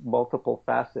into multiple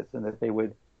facets, and that they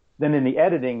would then, in the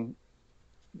editing,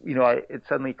 it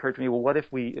suddenly occurred to me, well, what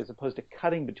if we, as opposed to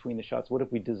cutting between the shots, what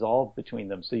if we dissolve between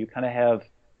them? So you kind of have,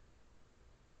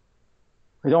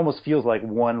 it almost feels like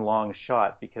one long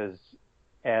shot, because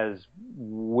as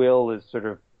Will is sort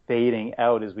of fading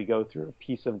out as we go through a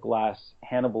piece of glass,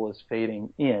 Hannibal is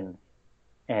fading in,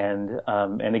 and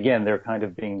again, they're kind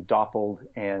of being doppled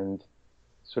and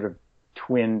sort of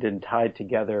twinned and tied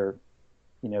together,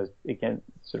 again,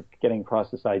 sort of getting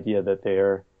across this idea that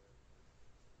they're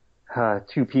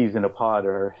two peas in a pod,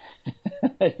 or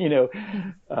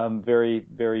very,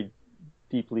 very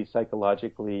deeply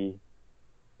psychologically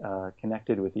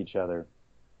connected with each other.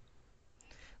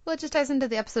 Well, it just ties into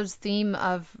the episode's theme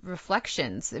of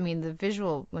reflections. I mean, the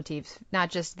visual motifs,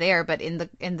 not just there, but in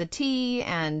the tea,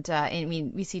 and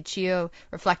we see Chiyo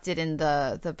reflected in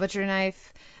the butcher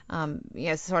knife.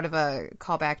 Sort of a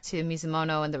callback to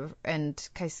Mizumono and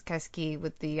Kaisuke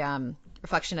with the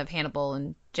reflection of Hannibal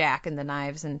and Jack and the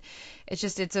knives, and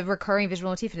it's a recurring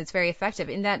visual motif, and it's very effective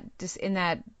in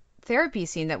that therapy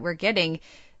scene that we're getting.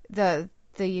 The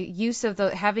use of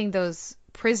having those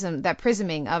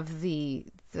prisming of the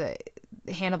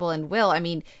Hannibal and Will. I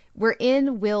mean, we're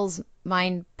in Will's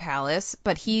mind palace,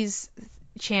 but he's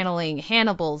channeling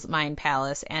Hannibal's mind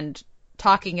palace and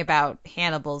talking about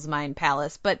Hannibal's mind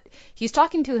palace, but he's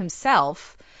talking to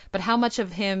himself, but how much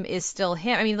of him is still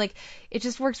him? I mean, it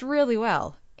just works really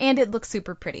well. And it looks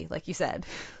super pretty, like you said.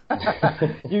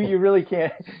 You really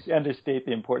can't understate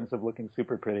the importance of looking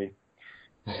super pretty.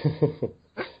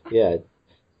 Yeah,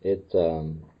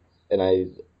 and I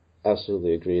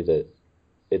absolutely agree that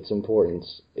it's important,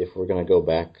 if we're going to go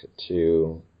back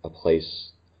to a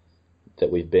place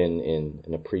that we've been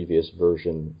in a previous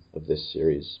version of this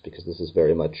series, because this is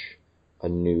very much a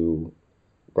new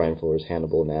Bryan Fuller's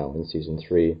Hannibal now in season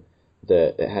 3,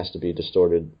 that it has to be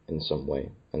distorted in some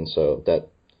way. And so that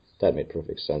made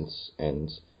perfect sense.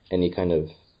 And any kind of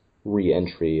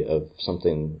re-entry of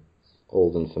something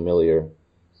old and familiar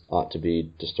ought to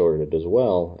be distorted as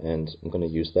well. And I'm going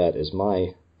to use that as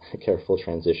my careful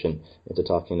transition into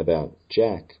talking about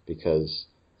Jack, because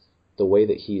the way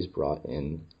that he's brought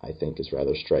in, I think, is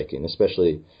rather striking,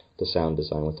 especially the sound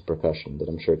design with the percussion that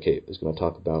I'm sure Kate is going to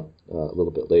talk about a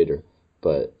little bit later.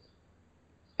 But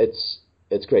it's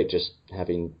great just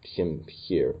having him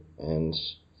here, and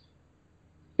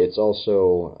it's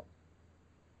also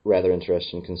rather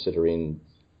interesting considering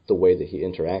the way that he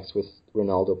interacts with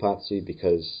Ronaldo Pazzi,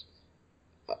 because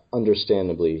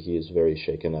understandably he is very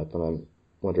shaken up, and I'm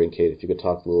wondering, Kate, if you could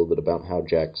talk a little bit about how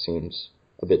Jack seems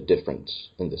a bit different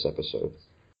in this episode.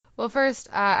 Well, first,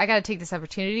 I got to take this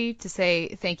opportunity to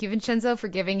say thank you, Vincenzo, for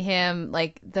giving him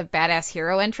the badass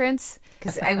hero entrance.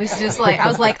 Because I was just I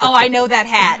was like, oh, I know that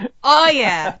hat. Oh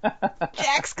yeah,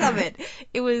 Jack's coming.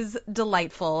 It was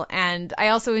delightful, and I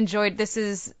also enjoyed. This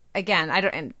is again, I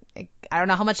don't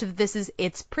know how much of this is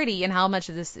it's pretty and how much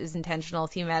of this is intentional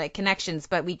thematic connections,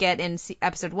 but we get in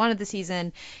episode 1 of the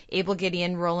season Abel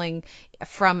Gideon rolling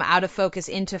from out of focus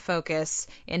into focus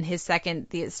in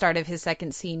the start of his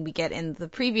second scene. We get in the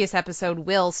previous episode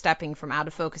Will stepping from out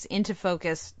of focus into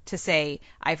focus to say,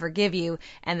 I forgive you.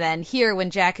 And then here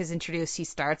when Jack is introduced, he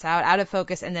starts out of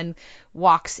focus and then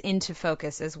walks into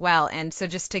focus as well. And so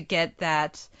just to get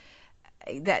that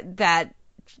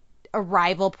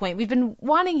arrival point. We've been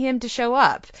wanting him to show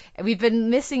up, and we've been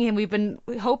missing him. We've been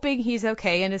hoping he's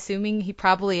okay and assuming he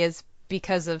probably is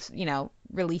because of,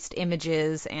 released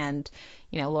images and,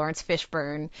 Lawrence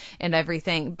Fishburne and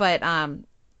everything. But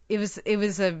it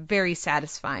was a very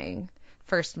satisfying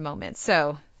first moment.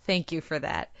 So thank you for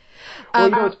that.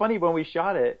 Well, it's funny, when we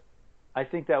shot it, I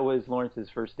think that was Lawrence's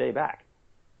first day back.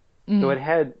 So it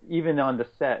had, even on the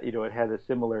set, it had a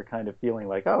similar kind of feeling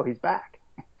like, oh, he's back.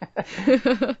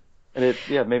 And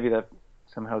maybe that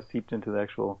somehow seeped into the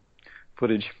actual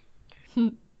footage.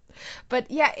 But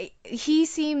yeah, he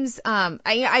seems,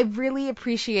 I really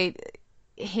appreciate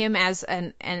him as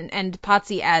and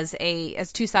Potsy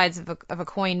as two sides of a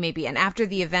coin, maybe. And after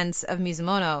the events of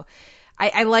Mizumono,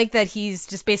 I like that he's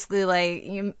just basically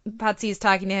like, Patsy's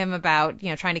talking to him about,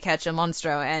 trying to catch a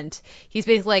monstro, and he's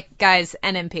basically like, guys,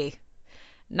 NMP,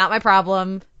 not my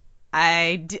problem.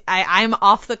 I'm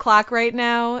off the clock right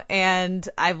now, and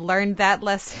I've learned that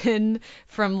lesson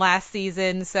from last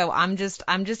season. So I'm just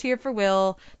here for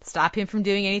Will, stop him from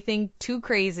doing anything too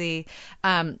crazy.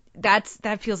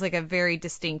 That feels like a very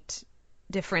distinct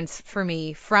difference for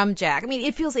me from Jack. I mean,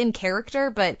 it feels in character,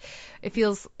 but it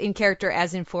feels in character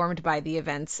as informed by the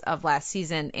events of last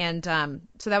season, and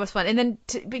so that was fun. And then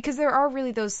because there are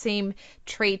really those same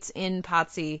traits in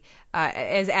Potsy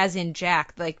as in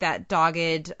Jack, like that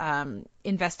dogged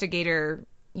investigator,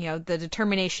 the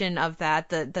determination of that,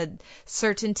 the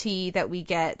certainty that we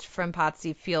get from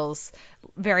Potsy feels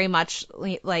very much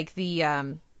like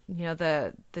the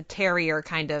the terrier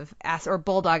kind of or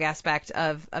bulldog aspect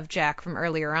of Jack from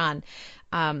earlier on.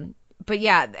 But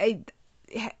yeah,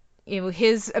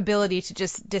 his ability to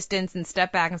just distance and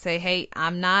step back and say, hey,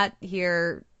 I'm not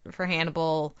here for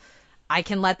Hannibal. I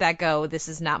can let that go. This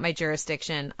is not my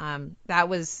jurisdiction. That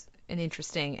was an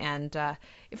interesting, and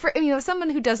for someone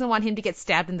who doesn't want him to get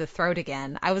stabbed in the throat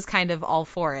again, I was kind of all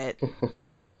for it.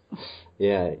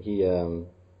 Yeah,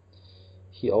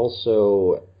 he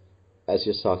also, as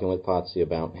he's talking with Potsy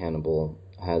about Hannibal,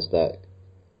 has that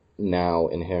now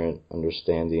inherent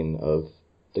understanding of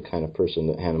the kind of person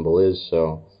that Hannibal is,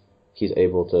 so he's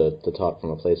able to talk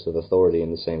from a place of authority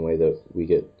in the same way that we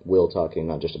get Will talking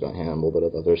not just about Hannibal, but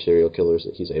of other serial killers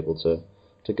that he's able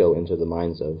to go into the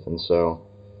minds of. And so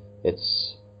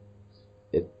it's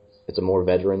a more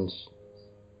veteran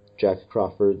Jack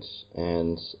Crawford's,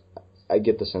 and I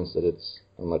get the sense that it's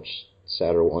a much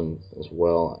sadder one as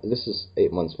well. This is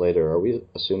 8 months later. Are we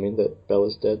assuming that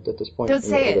Bella's dead at this point? Don't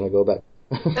say it. We're going to go back.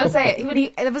 Don't say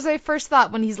it. It was my first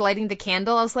thought when he's lighting the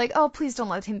candle. I was like, oh, please don't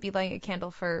let him be lighting a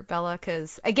candle for Bella,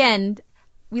 because, again,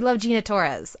 we love Gina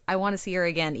Torres. I want to see her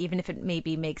again, even if it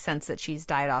maybe makes sense that she's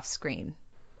died off screen.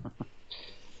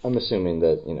 I'm assuming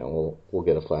that, we'll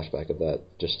get a flashback of that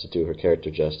just to do her character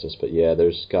justice. But yeah,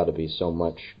 there's got to be so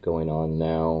much going on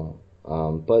now.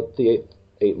 But the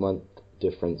 8-month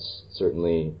difference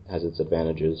certainly has its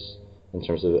advantages in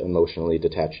terms of emotionally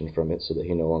detaching from it, so that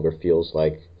he no longer feels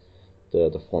like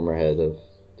the former head of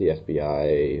the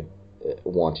FBI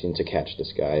wanting to catch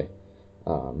this guy,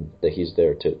 that he's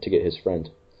there to get his friend,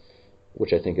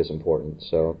 which I think is important.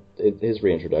 So his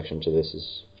reintroduction to this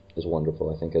is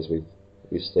wonderful, I think, as we've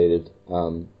stated.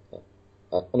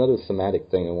 Another thematic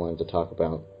thing I wanted to talk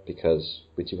about, because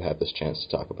we do have this chance to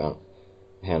talk about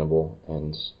Hannibal,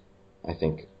 and I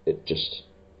think it just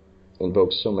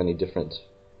invokes so many different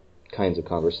kinds of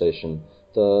conversation.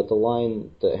 The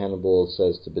line that Hannibal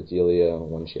says to Bedelia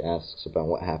when she asks about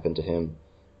what happened to him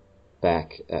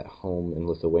back at home in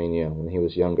Lithuania when he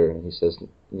was younger, and he says,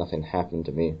 nothing happened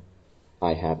to me,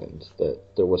 I happened. That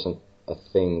there wasn't a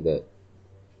thing that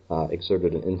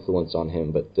exerted an influence on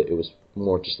him, but that it was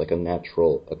more just like a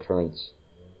natural occurrence.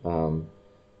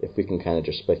 If we can kind of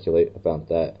just speculate about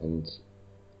that. And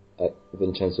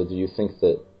Vincenzo, do you think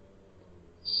that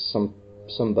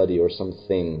somebody or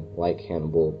something like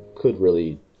Hannibal could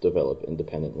really develop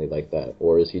independently like that,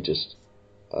 or is he just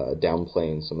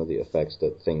downplaying some of the effects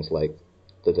that things like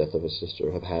the death of his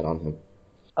sister have had on him?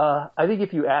 I think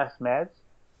if you ask Mads,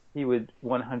 he would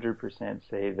 100%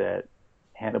 say that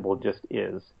Hannibal just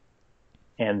is,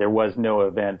 and there was no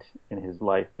event in his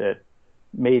life that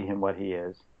made him what he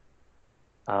is.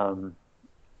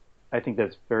 I think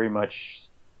that's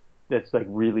like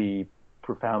really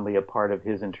profoundly a part of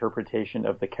his interpretation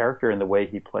of the character and the way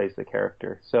he plays the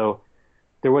character. So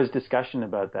there was discussion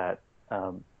about that,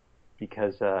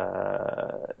 because,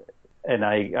 and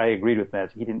I agreed with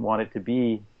Matt, he didn't want it to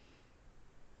be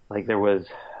like there was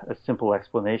a simple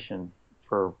explanation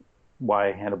for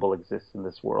why Hannibal exists in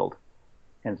this world.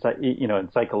 And, and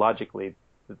psychologically,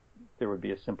 there would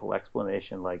be a simple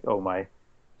explanation like, oh, my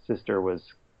sister was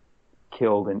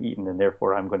killed and eaten, and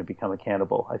therefore I'm going to become a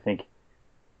cannibal. I think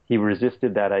he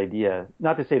resisted that idea.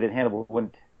 Not to say that Hannibal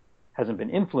hasn't been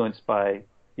influenced by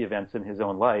the events in his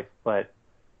own life, but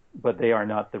they are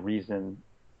not the reason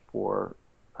for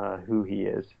who he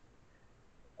is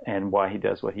and why he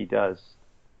does what he does.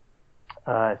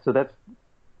 So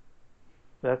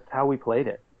that's how we played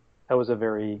it. That was a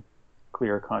very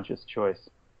clear, conscious choice.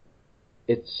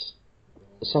 It's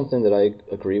something that I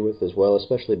agree with as well,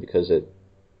 especially because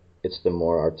it's the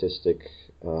more artistic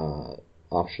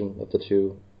option of the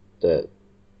two, that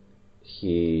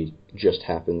he just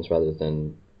happens rather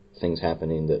than things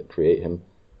happening that create him.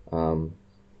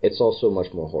 It's also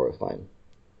much more horrifying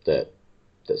that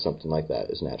something like that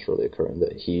is naturally occurring,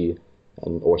 that he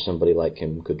or somebody like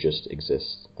him could just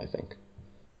exist, I think.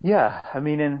 Yeah, I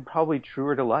mean, and probably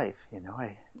truer to life.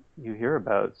 You hear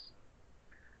about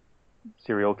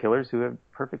serial killers who have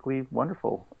perfectly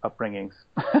wonderful upbringings.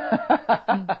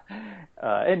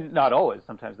 And not always.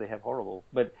 Sometimes they have horrible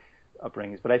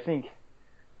upbringings. But I think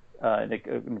it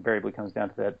invariably comes down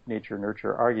to that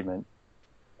nature-nurture argument.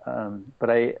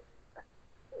 But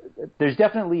there's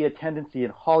definitely a tendency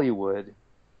in Hollywood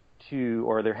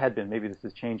or there had been, maybe this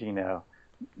is changing now,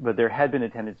 but there had been a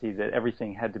tendency that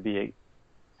everything had to be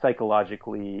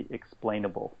psychologically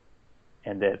explainable,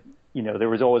 and that there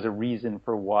was always a reason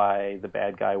for why the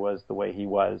bad guy was the way he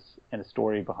was, and a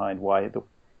story behind why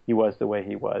he was the way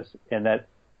he was, and that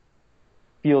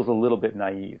feels a little bit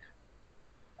naive.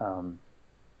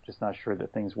 Just not sure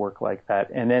that things work like that,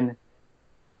 and then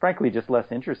frankly just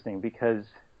less interesting, because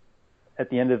at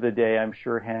the end of the day, I'm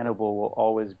sure Hannibal will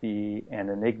always be an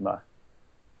enigma.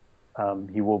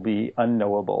 He will be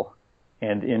unknowable,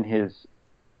 and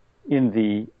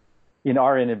in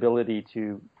our inability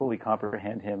to fully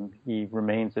comprehend him, he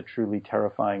remains a truly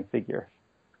terrifying figure.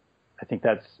 I think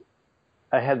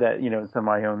I had that, in some of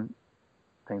my own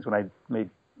things when I made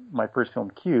my first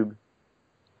film, Cube,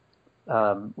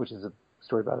 which is a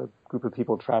story about a group of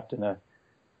people trapped in a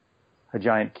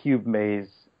giant cube maze.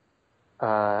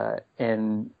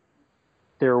 And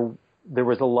there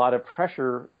was a lot of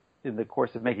pressure in the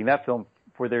course of making that film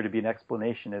for there to be an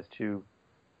explanation as to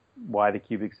why the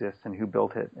cube exists and who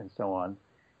built it and so on.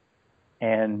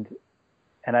 And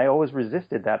I always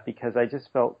resisted that, because I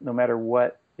just felt no matter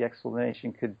what the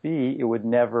explanation could be, it would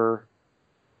never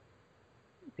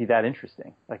be that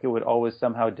interesting. Like, it would always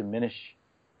somehow diminish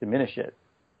it.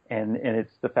 And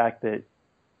it's the fact that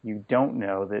you don't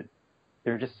know, that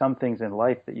there are just some things in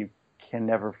life that you can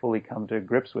never fully come to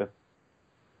grips with.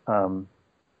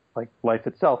 Like life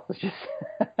itself is just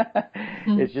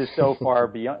it's just so far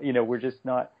beyond, we're just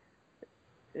not,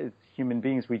 as human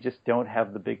beings, we just don't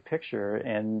have the big picture,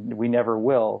 and we never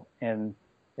will. And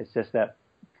it's just that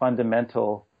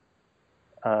fundamental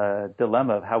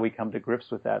dilemma of how we come to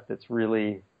grips with that that's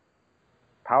really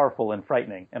powerful and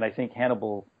frightening. And I think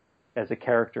Hannibal as a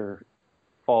character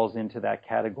falls into that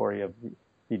category of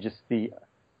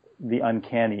the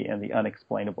uncanny and the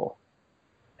unexplainable.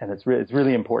 And it's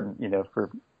really important,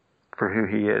 for who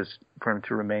he is, for him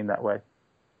to remain that way.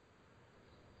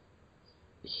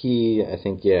 He, I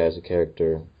think, as a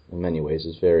character, in many ways,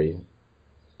 is very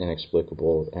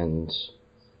inexplicable, and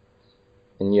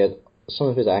yet some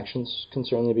of his actions can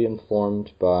certainly be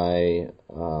informed by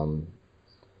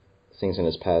things in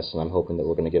his past, and I'm hoping that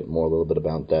we're going to get a little bit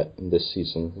about that in this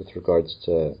season with regards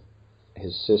to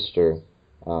his sister,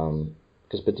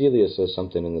 because Bedelia says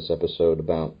something in this episode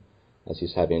about, as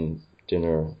he's having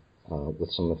dinner with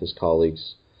some of his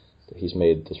colleagues, that he's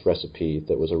made this recipe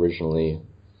that was originally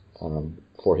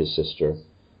for his sister,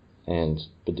 and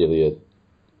Bedelia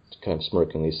kind of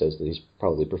smirkingly says that he's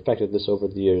probably perfected this over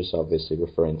the years, obviously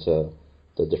referring to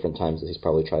the different times that he's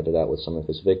probably tried it out with some of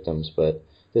his victims. But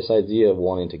this idea of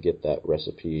wanting to get that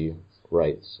recipe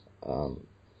right,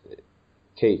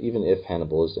 Kate, even if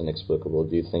Hannibal is inexplicable,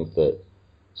 do you think that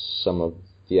some of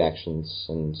the actions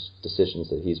and decisions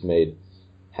that he's made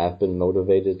have been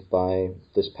motivated by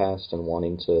this past and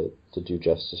wanting to do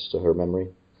justice to her memory?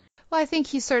 Well, I think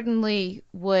he certainly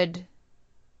would.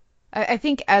 I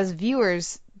think as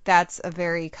viewers, that's a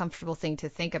very comfortable thing to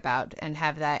think about, and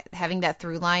having that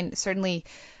through line. Certainly,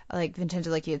 like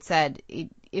Vincenzo, like you had said,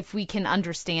 if we can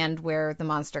understand where the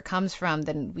monster comes from,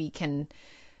 then we can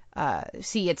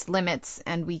see its limits,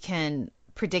 and we can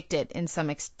predict it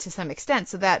to some extent.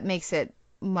 So that makes it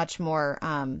much more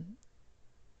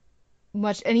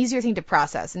an easier thing to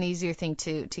process, an easier thing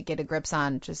to get a grips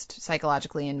on, just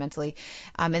psychologically and mentally,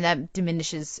 and that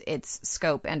diminishes its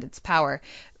scope and its power.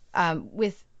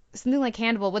 With something like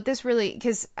Hannibal, what this really,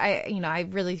 because I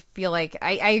really feel like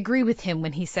I agree with him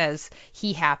when he says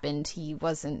he happened, he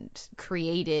wasn't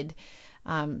created,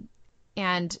 and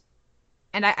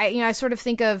I sort of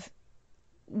think of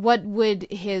what would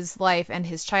his life and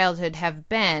his childhood have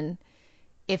been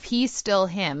if he's still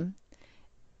him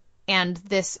and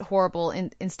this horrible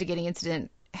instigating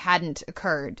incident hadn't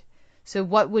occurred? So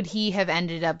what would he have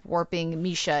ended up warping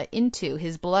Misha into,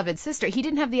 his beloved sister? He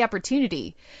didn't have the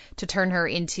opportunity to turn her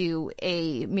into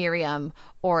a Miriam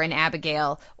or an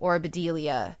Abigail or a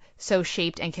Bedelia, so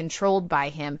shaped and controlled by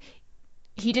him.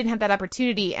 He didn't have that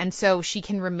opportunity, and so she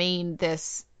can remain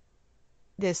this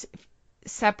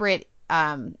separate,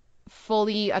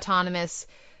 fully autonomous,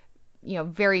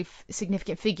 very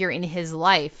significant figure in his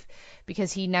life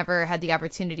because he never had the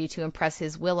opportunity to impress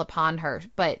his will upon her.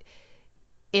 But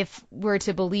if we're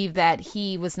to believe that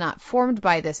he was not formed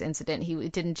by this incident, he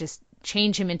didn't just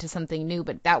change him into something new,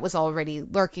 but that was already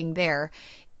lurking there,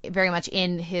 very much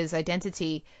in his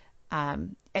identity. I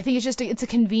think it's a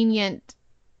convenient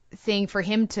thing for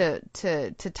him to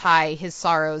tie his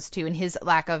sorrows to, and his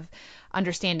lack of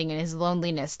understanding and his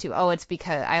loneliness to, oh, it's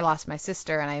because I lost my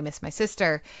sister and I miss my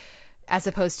sister, as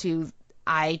opposed to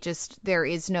there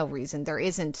is no reason. There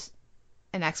isn't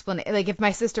an explanation. Like, if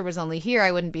my sister was only here,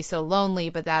 I wouldn't be so lonely,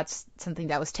 but that's something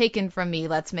that was taken from me.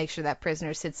 Let's make sure that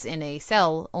prisoner sits in a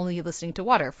cell only listening to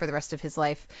water for the rest of his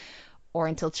life, or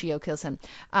until Chio kills him.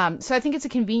 So I think it's a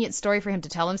convenient story for him to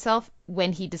tell himself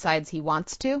when he decides he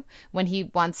wants to, when he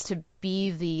wants to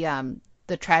be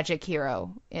the tragic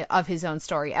hero of his own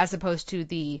story, as opposed to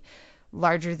the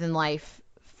larger than life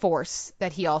force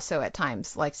that he also at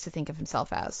times likes to think of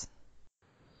himself as.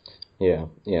 Yeah,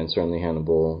 and certainly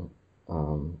Hannibal,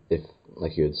 if,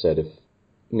 like you had said, if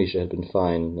Misha had been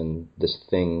fine, then this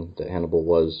thing that Hannibal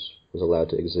was allowed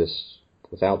to exist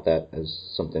without that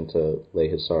as something to lay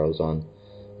his sorrows on.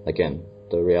 Again,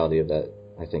 the reality of that,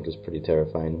 I think, is pretty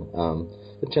terrifying.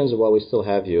 Vincenzo, while we still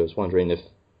have you, I was wondering if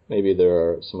maybe there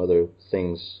are some other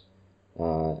things,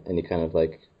 any kind of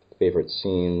like favorite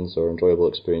scenes or enjoyable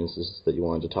experiences that you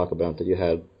wanted to talk about that you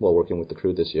had while working with the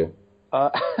crew this year.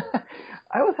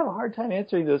 I always have a hard time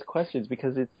answering those questions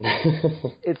because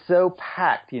it's so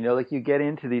packed, like you get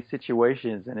into these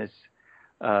situations and it's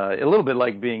a little bit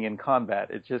like being in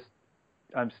combat. It's just,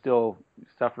 I'm still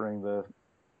suffering the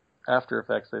after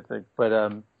effects, I think. But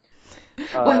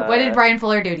what did Bryan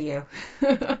Fuller do to you?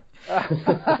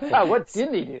 What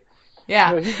didn't he do?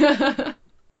 Yeah.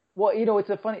 Well, it's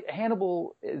a funny,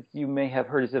 Hannibal, as you may have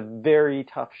heard, is a very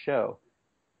tough show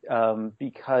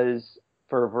because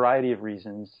for a variety of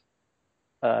reasons,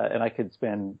 and I could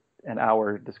spend an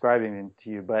hour describing them to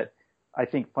you, but I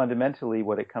think fundamentally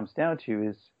what it comes down to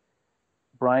is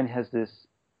Bryan has this,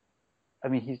 I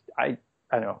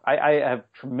don't know, I have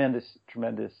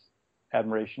tremendous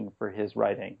admiration for his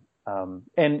writing,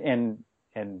 and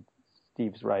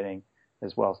Steve's writing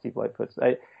as well, Steve Lightfoot's.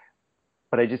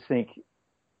 But I just think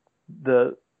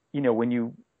when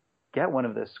you get one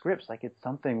of those scripts, like, it's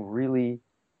something really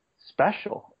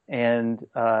special, and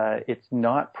it's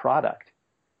not product.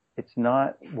 It's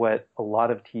not what a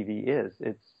lot of TV is.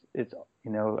 It's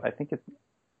I think it's,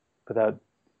 without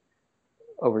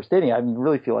overstating, I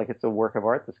really feel like it's a work of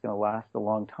art that's going to last a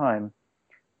long time.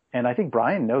 And I think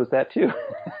Bryan knows that too.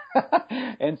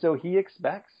 And so he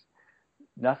expects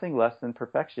nothing less than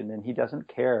perfection, and he doesn't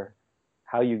care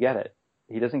how you get it.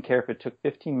 He doesn't care if it took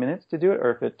 15 minutes to do it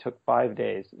or if it took 5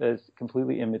 days. That's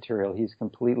completely immaterial. He's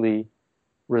completely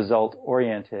result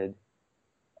oriented,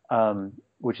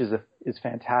 which is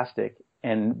fantastic.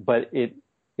 But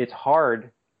it's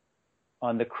hard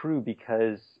on the crew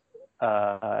because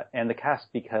and the cast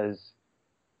because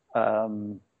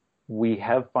we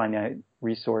have finite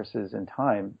resources and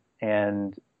time,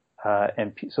 and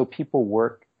so people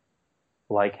work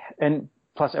and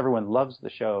plus everyone loves the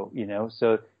show,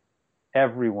 so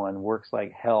everyone works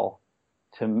like hell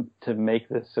to make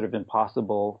this sort of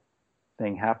impossible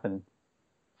thing happen.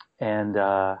 And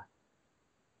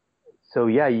so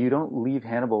yeah, you don't leave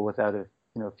Hannibal without a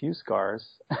few scars,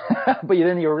 but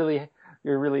then you're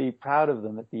really proud of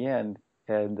them at the end.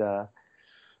 And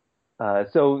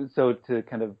so to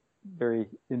kind of very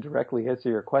indirectly answer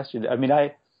your question, I mean,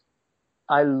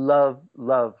 I love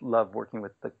working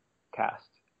with the cast.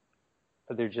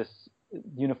 They're just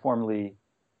uniformly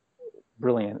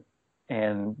brilliant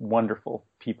and wonderful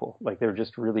people. Like, they're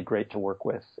just really great to work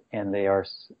with, and they are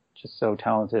just so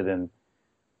talented. And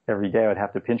every day I would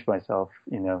have to pinch myself,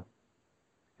 because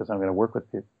I'm going to work with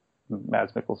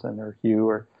Mads Mikkelsen or Hugh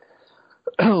or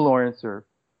Lawrence or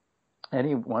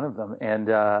any one of them. And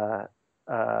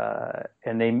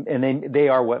they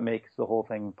are what makes the whole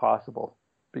thing possible,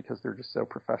 because they're just so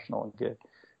professional and good.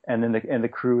 And then the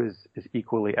crew is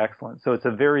equally excellent. So it's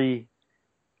a very,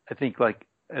 I think, like,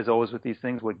 as always with these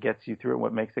things, what gets you through it,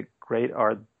 what makes it great,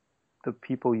 are the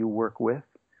people you work with.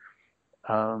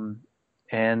 And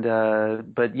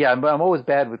But yeah, I'm always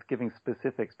bad with giving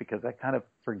specifics because I kind of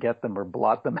forget them or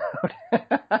blot them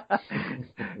out.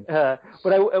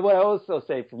 What I also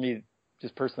say for me,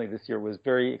 just personally this year was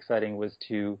very exciting was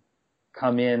to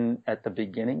come in at the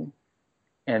beginning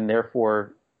and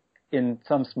therefore in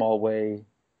some small way,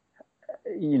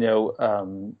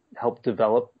 help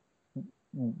develop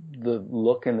the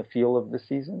look and the feel of the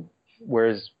season.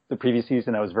 Whereas the previous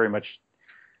season, I was very much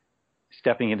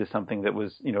stepping into something that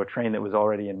was, a train that was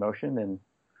already in motion.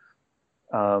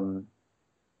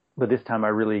 But this time I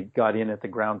really got in at the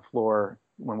ground floor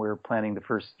when we were planning the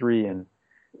first three and,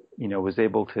 was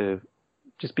able to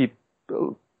just be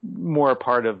more a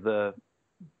part of the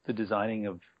designing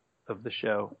of the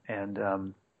show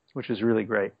and, which was really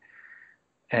great.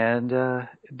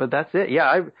 But that's it.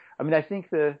 Yeah. I think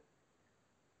I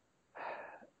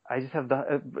just have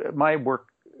my work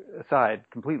aside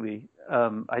completely.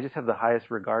 I just have the highest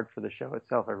regard for the show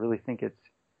itself. I really think it's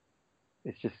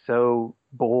just so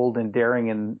bold and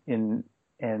daring and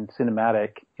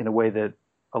cinematic in a way that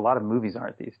a lot of movies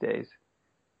aren't these days.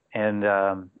 And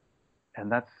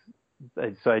that's,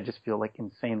 so I just feel like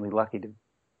insanely lucky to,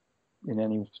 in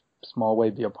any small way,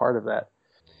 be a part of that.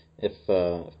 If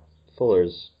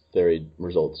Fuller's very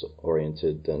results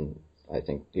oriented, then I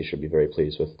think he should be very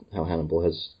pleased with how Hannibal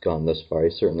has gone thus far.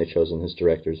 He's certainly chosen his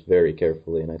directors very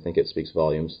carefully, and I think it speaks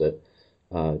volumes that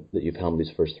you've helmed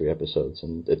these first three episodes,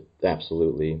 and it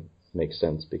absolutely makes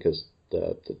sense because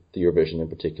your vision in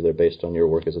particular, based on your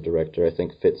work as a director, I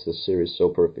think fits this series so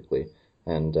perfectly.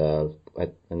 And I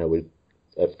know we'd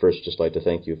at first just like to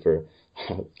thank you for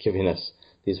giving us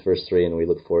these first three, and we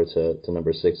look forward to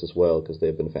number 6 as well, because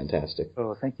they've been fantastic.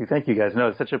 Oh, thank you guys. No,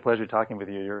 it's such a pleasure talking with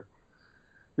you.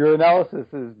 Your analysis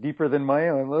is deeper than my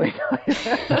own.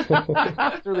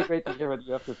 It's really great to hear what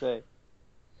you have to say.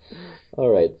 All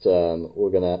right, we're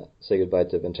going to say goodbye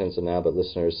to Vincenzo now, but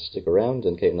listeners, stick around,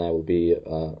 and Kate and I will be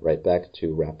right back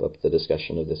to wrap up the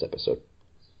discussion of this episode.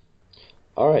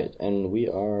 All right, and we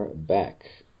are back.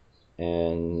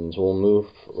 And we'll move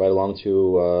right along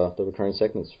to the recurring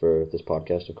segments for this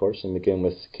podcast, of course, and begin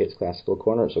with Kate's Classical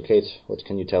Corner. So, Kate, what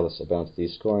can you tell us about the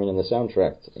scoring and the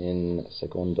soundtrack in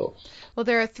Secondo? Well,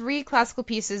 there are 3 classical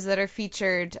pieces that are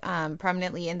featured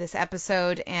prominently in this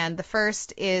episode, and the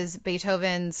first is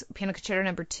Beethoven's Piano Concerto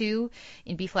No. 2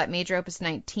 in B-flat major, Opus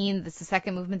 19. That's the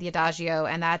second movement, the Adagio,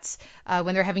 and that's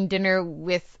when they're having dinner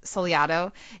with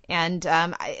Sogliato. And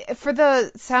for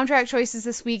the soundtrack choices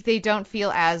this week, they don't feel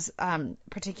as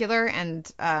particular and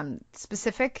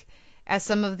specific as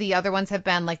some of the other ones have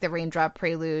been, like the Raindrop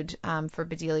Prelude for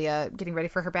Bedelia getting ready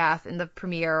for her bath in the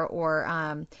premiere,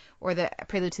 or the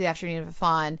Prelude to the Afternoon of a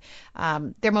Faun.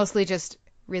 They're mostly just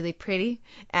really pretty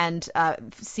and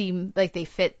seem like they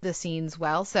fit the scenes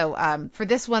well. So for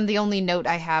this one, the only note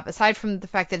I have, aside from the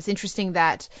fact that it's interesting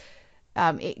that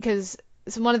because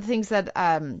one of the things that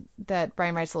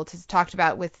Brian Reitzell has talked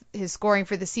about with his scoring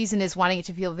for the season is wanting it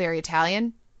to feel very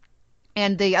Italian.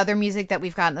 And the other music that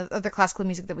we've gotten, other classical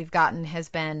music that we've gotten, has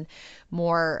been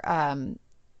more,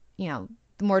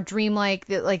 more dreamlike.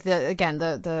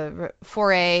 The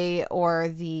Fauré or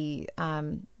the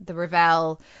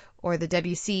Ravel or the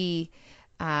Debussy,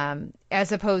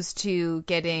 as opposed to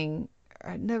getting.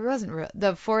 No, it wasn't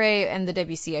the Fauré and the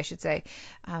Debussy, I should say.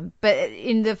 But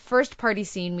in the first party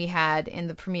scene we had in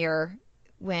the premiere,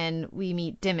 when we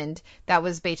meet Diamond, that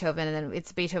was Beethoven, and then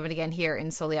it's Beethoven again here in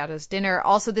Sogliato's Dinner.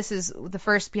 Also, this is the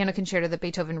first piano concerto that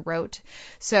Beethoven wrote.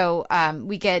 So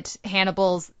we get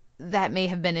Hannibal's that may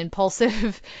have been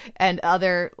impulsive and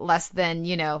other less than,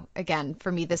 again,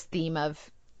 for me, this theme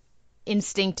of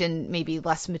instinct and maybe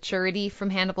less maturity from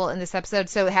Hannibal in this episode.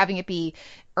 So having it be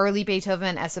early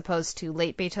Beethoven as opposed to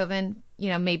late Beethoven,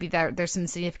 maybe there's some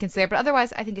significance there, but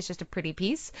otherwise I think it's just a pretty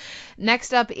piece.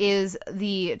 Next up is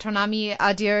the Tornami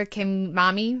a dir che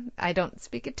m'ami. I don't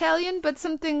speak Italian, but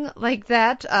something like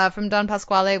that, from Don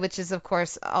Pasquale, which is of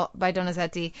course by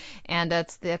Donizetti, and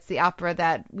that's the opera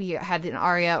that we had an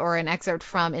aria or an excerpt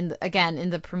from in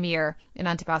the premiere in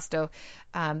Antipasto.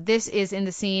 This is in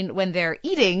the scene when they're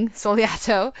eating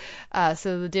Sogliato,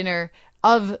 so the dinner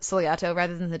of Sogliato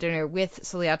rather than the dinner with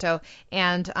Sogliato.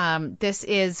 And this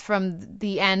is from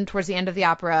the end, towards the end of the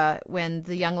opera, when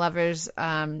the young lovers,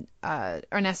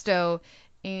 Ernesto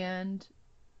and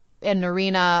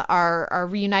Norina, are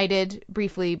reunited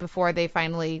briefly before they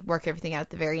finally work everything out at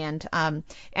the very end. And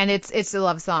it's a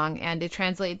love song, and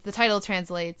the title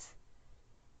translates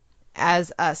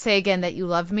as Say Again That You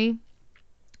Love Me.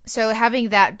 So having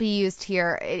that be used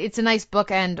here, it's a nice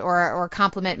bookend or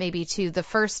complement maybe to the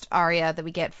first aria that we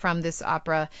get from this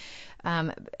opera,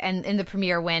 And in the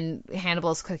premiere, when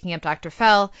Hannibal's cooking up Dr.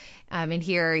 Fell, and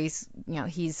here he's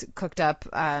cooked up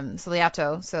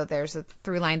Saliato, so there's a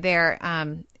through line there.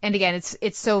 And again,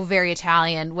 it's so very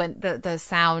Italian when the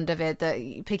sound of it,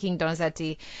 the picking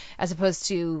Donizetti, as opposed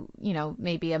to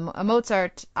maybe a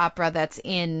Mozart opera that's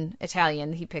in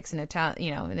Italian. He picks an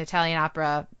Italian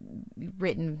opera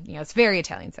written, it's very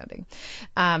Italian sounding.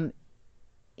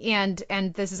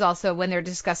 And this is also when they're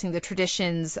discussing the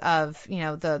traditions of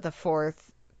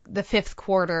the fifth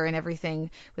quarter and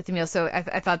everything with the meal. So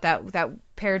I thought that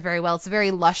paired very well. It's very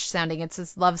lush sounding. It's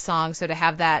this love song. So to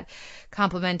have that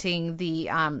complementing the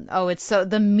it's so,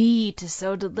 the meat is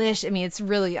so delish. I mean, it's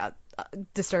really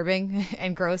disturbing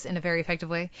and gross in a very effective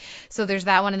way. So there's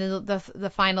that one, and then the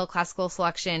final classical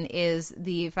selection is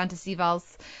the Fantasievals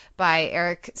by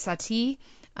Erik Satie.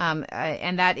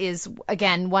 And that is,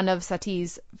 again, one of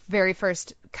Satie's very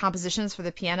first compositions for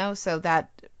the piano. So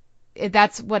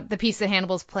that's what the piece that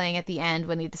Hannibal's playing at the end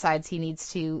when he decides he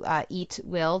needs to eat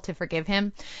Will to forgive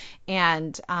him.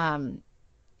 And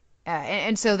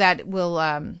so that will,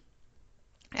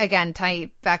 again,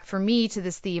 tie back for me to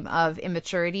this theme of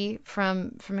immaturity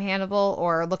from Hannibal,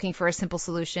 or looking for a simple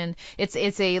solution.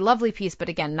 It's a lovely piece, but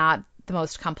again, not the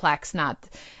most complex, not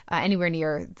anywhere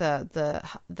near the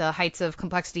heights of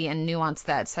complexity and nuance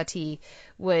that Satie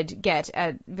would get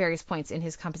at various points in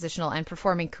his compositional and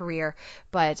performing career.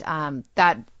 But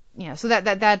so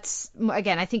that's,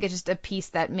 again, I think it's just a piece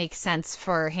that makes sense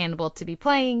for Hannibal to be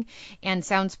playing and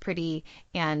sounds pretty.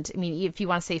 And I mean, if you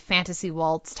want to say fantasy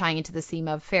waltz, tying into the theme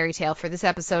of fairy tale for this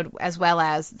episode, as well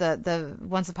as the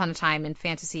Once Upon a Time and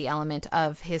fantasy element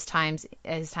of his time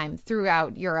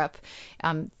throughout Europe,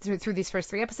 through these first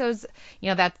 3 episodes,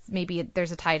 that's maybe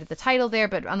there's a tie to the title there.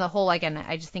 But on the whole, again,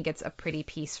 I just think it's a pretty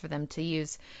piece for them to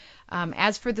use.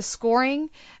 As for the scoring,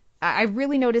 I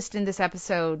really noticed in this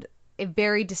episode a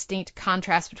very distinct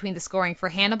contrast between the scoring for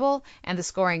Hannibal and the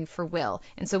scoring for Will.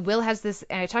 And so Will has this,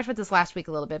 and I talked about this last week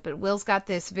a little bit, but Will's got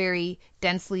this very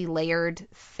densely layered,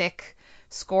 thick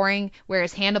scoring,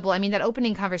 whereas Hannibal, I mean, that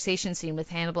opening conversation scene with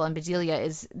Hannibal and Bedelia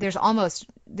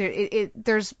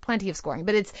there's plenty of scoring,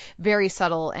 but it's very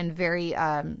subtle and very,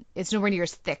 it's nowhere near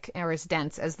as thick or as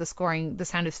dense as the scoring, the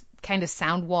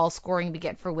sound wall scoring we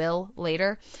get for Will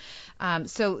later.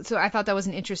 So I thought that was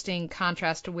an interesting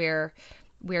contrast to where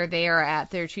they are at.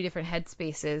 There are 2 different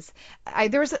headspaces.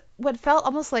 There was what felt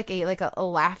almost like a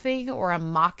laughing or a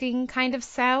mocking kind of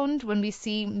sound when we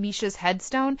see Misha's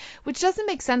headstone, which doesn't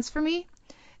make sense for me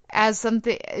as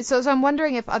something. So I'm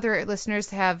wondering if other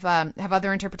listeners have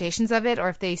other interpretations of it, or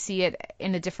if they see it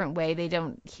in a different way. They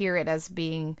don't hear it as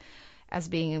being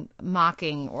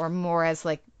mocking, or more as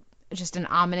like just an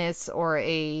ominous or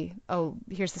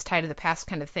here's this tie to the past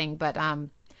kind of thing. But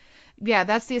yeah,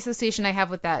 that's the association I have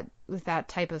with that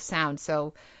type of sound.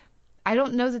 So I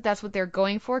don't know that that's what they're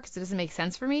going for, because it doesn't make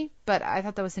sense for me, but I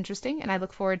thought that was interesting, and I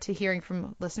look forward to hearing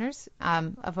from listeners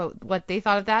about what they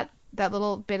thought of that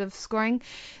little bit of scoring.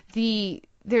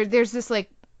 There's this like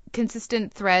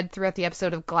consistent thread throughout the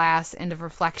episode of glass and of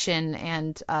reflection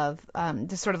and of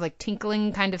this sort of like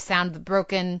tinkling kind of sound, the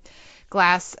broken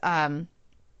glass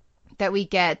that we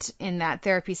get in that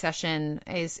therapy session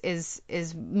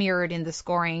is mirrored in the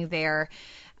scoring there.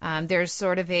 There's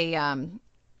sort of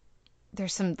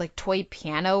there's some like toy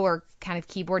piano or kind of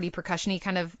keyboardy percussion-y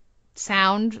kind of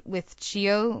sound with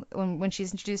Chio when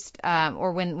she's introduced,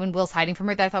 or when Will's hiding from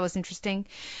her, that I thought was interesting.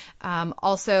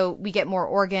 Also, we get more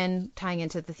organ tying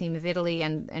into the theme of Italy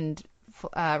and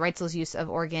Reitzel's use of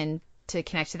organ to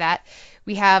connect to that.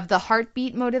 We have the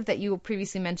heartbeat motive that you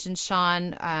previously mentioned,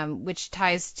 Sean, which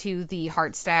ties to the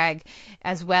heart stag,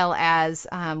 as well as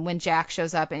when Jack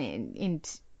shows up, and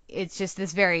it's just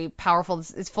this very powerful.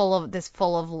 It's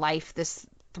full of life, this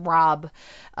throb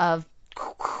of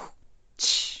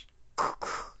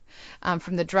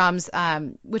from the drums,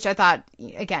 which I thought,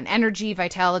 again, energy,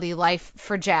 vitality, life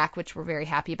for Jack, which we're very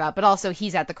happy about. But also,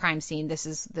 he's at the crime scene. This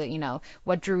is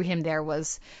what drew him there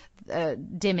was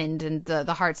Diamond and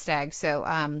the heart stag, so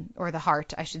or the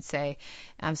heart, I should say.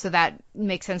 So that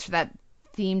makes sense for that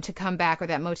theme to come back, or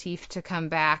that motif to come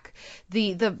back.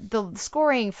 The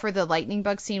scoring for the lightning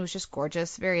bug scene was just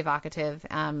gorgeous, very evocative.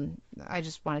 I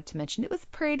just wanted to mention it was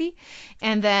pretty.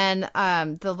 And then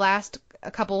the last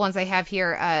couple ones I have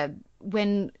here,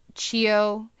 when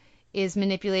Chio is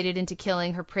manipulated into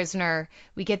killing her prisoner,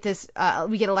 we get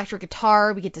electric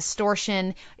guitar, we get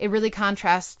distortion. It really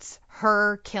contrasts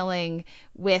her killing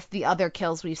with the other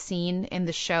kills we've seen in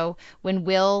the show. When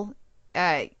Will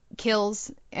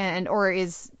kills or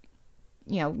is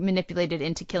manipulated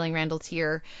into killing Randall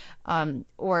Tier,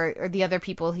 or the other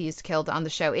people he's killed on the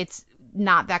show, it's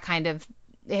not that kind of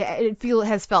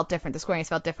has felt different. The scoring has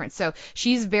felt different. So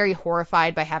she's very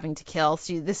horrified by having to kill.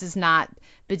 This is not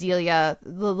Bedelia.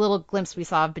 The little glimpse we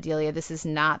saw of Bedelia, this is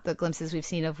not the glimpses we've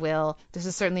seen of Will. This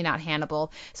is certainly not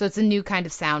Hannibal. So it's a new kind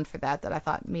of sound for that I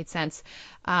thought made sense.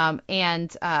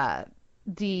 The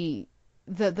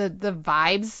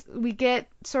vibes we get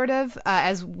sort of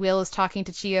as Will is talking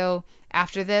to Chio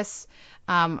after this,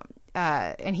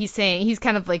 and he's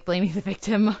kind of like blaming the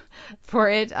victim for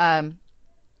it.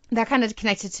 That kind of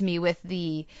connected to me with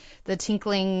the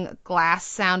tinkling glass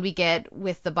sound we get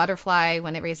with the butterfly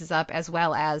when it raises up, as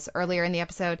well as earlier in the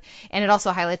episode. And it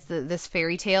also highlights this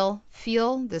fairy tale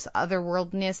feel, this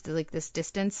otherworldness, like this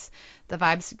distance. The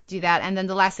vibes do that. And then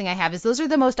the last thing I have is those are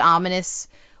the most ominous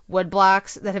wood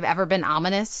blocks that have ever been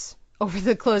ominous over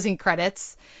the closing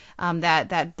credits.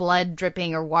 That blood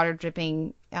dripping or water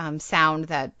dripping sound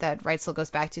that Reitzel goes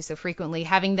back to so frequently,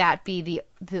 having that be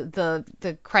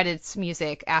the credits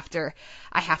music after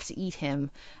I have to eat him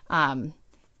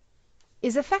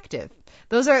is effective.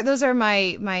 Those are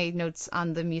my notes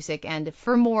on the music, and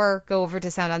for more, go over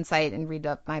to Sound On Sight and read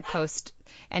up my post,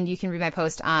 and you can read my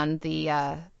post on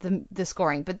the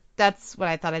scoring. But that's what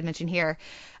I thought I'd mention here.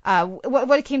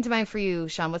 What came to mind for you,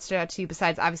 Sean? What stood out to you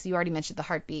besides, obviously, you already mentioned the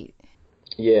heartbeat?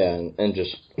 Yeah, and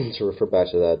just to refer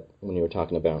back to that when you were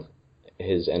talking about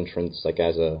his entrance, like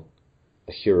as a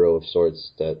hero of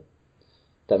sorts, that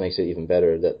makes it even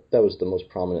better. That was the most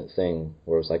prominent thing,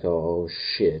 where it was like, oh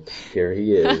shit, here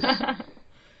he is.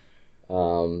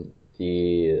 All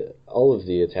of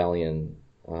the Italian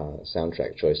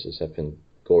soundtrack choices have been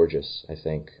gorgeous, I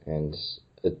think, and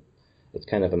it's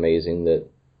kind of amazing that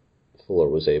Fuller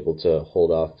was able to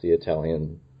hold off the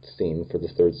Italian theme for the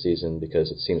third season,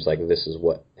 because it seems like this is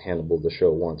what Hannibal the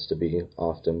show wants to be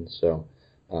often. So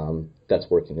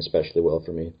that's working especially well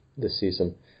for me this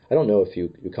season. I don't know if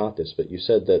you caught this, but you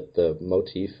said that the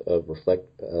motif of the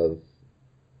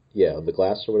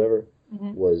glass or whatever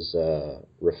was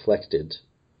reflected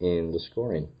in the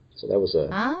scoring. So that was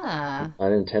an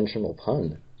unintentional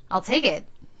pun. I'll take it.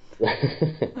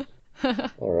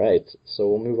 All right, so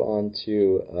we'll move on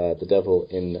to The Devil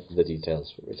in the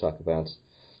Details, where we talk about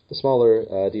the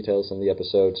smaller details in the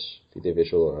episode, be they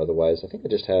visual or otherwise. I think I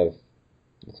just have,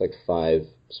 it's like 5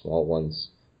 small ones.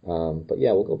 But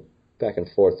yeah, we'll go back and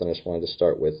forth, and I just wanted to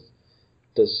start with,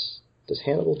 does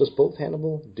both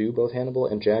Hannibal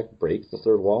and Jack break the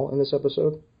third wall in this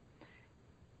episode?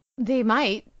 They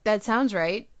might. That sounds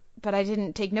right, but I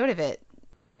didn't take note of it.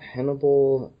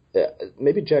 Hannibal,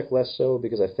 maybe Jack less so,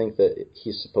 because I think that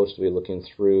he's supposed to be looking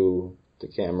through the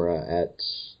camera at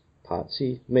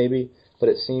Potsy, maybe. But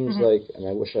it seems like, and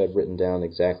I wish I had written down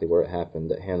exactly where it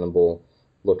happened, that Hannibal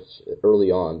looked,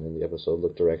 early on in the episode,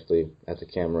 looked directly at the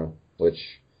camera,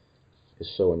 which is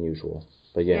so unusual.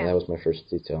 But yeah, that was my first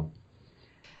detail.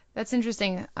 That's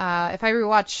interesting. If I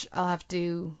rewatch, I'll have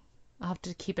to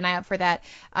keep an eye out for that.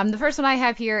 The first one I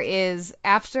have here is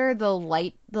after the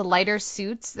lighter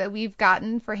suits that we've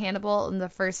gotten for Hannibal in the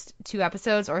first 2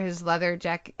 episodes, or his leather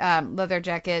jacket on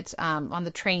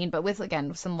the train, but with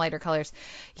some lighter colors.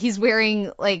 He's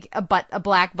wearing like a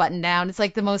black button down. It's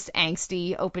like the most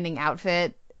angsty opening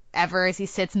outfit ever, as he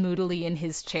sits moodily in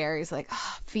his chair. He's like,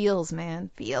 feels,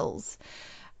 man, feels.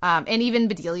 And even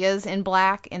Bedelia's in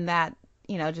black in that,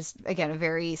 just again a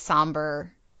very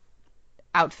somber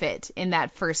outfit in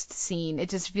that first scene. It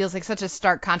just feels like such a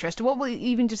stark contrast to what we'll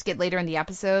even just get later in the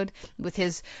episode with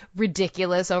his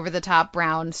ridiculous over-the-top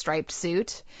brown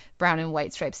and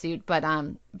white striped suit. But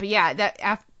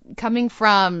yeah, coming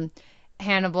from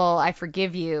Hannibal, I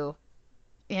forgive you,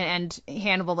 and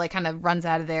Hannibal like kind of runs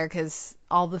out of there because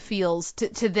all the feels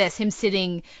to this, him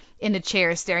sitting in a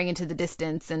chair staring into the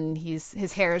distance, and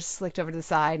his hair is slicked over to the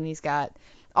side, and he's got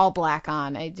all black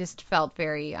on. I just felt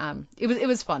very it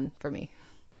was fun for me.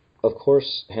 Of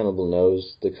course, Hannibal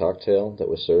knows the cocktail that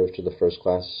was served to the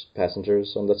first-class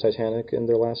passengers on the Titanic in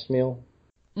their last meal.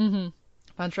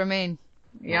 Punch Romaine.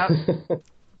 Yep.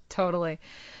 Totally.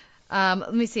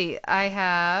 Let me see. I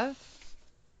have...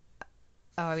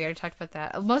 Oh, we already talked about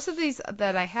that. Most of these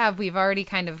that I have, we've already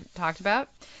kind of talked about.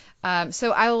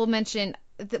 So I will mention...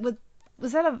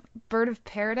 Was that a bird of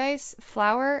paradise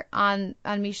flower on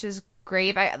Misha's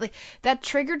grave? That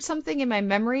triggered something in my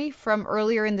memory from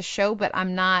earlier in the show, but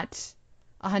I'm not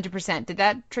 100%. Did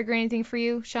that trigger anything for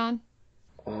you, Sean?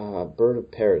 Bird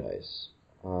of paradise.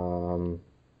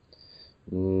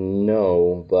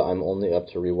 No, but I'm only up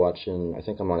to rewatching. I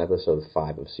think I'm on episode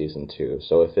 5 of season 2.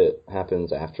 So if it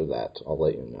happens after that, I'll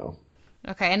let you know.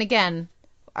 Okay, and again,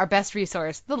 our best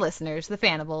resource, the listeners, the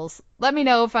Fanables. Let me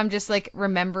know if I'm just like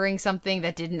remembering something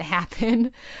that didn't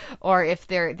happen, or if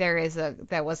there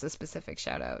was a specific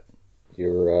shout out.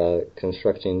 You're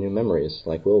constructing new memories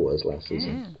like Will was last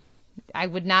season. Yeah. I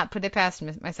would not put it past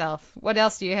myself. What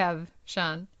else do you have,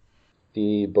 Sean?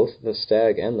 Both the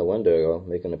stag and the Wendigo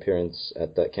make an appearance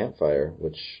at that campfire,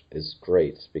 which is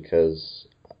great because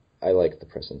I like the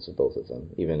presence of both of them,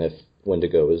 even if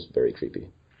Wendigo is very creepy.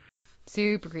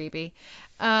 Super creepy.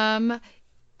 Um,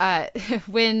 uh,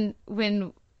 when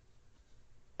when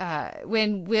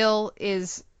when Will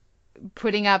is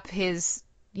putting up his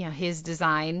his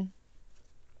design,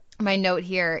 my note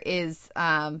here is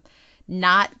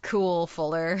not cool,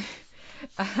 Fuller.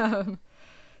 um,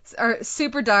 or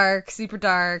super dark,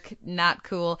 not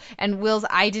cool. And Will's,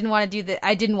 I didn't want to do that.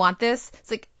 I didn't want this.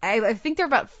 It's like I think there are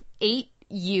about 8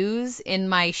 U's in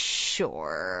my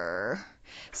sure.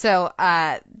 So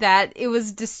that it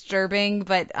was disturbing,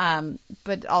 but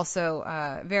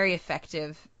also very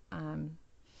effective.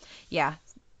 Yeah,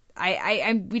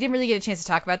 we didn't really get a chance to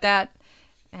talk about that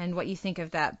and what you think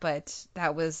of that, but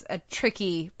that was a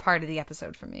tricky part of the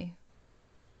episode for me.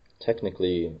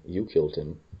 Technically, you killed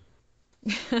him.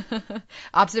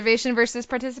 Observation versus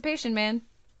participation, man.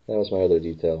 That was my other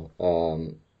detail.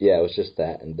 Yeah, it was just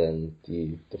that, and then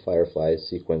the Firefly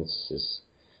sequence is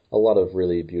a lot of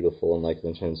really beautiful and, like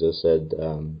Vincenzo said,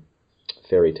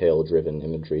 fairy tale driven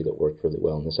imagery that worked really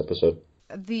well in this episode.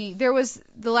 There was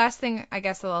the last thing I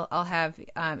guess I'll have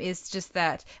is just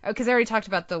that because I already talked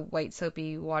about the white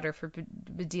soapy water for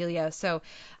Bedelia. So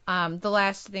the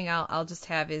last thing I'll just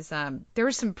have is there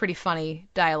was some pretty funny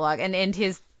dialogue and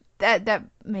his that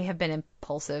may have been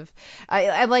impulsive.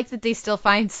 I like that they still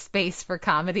find space for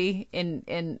comedy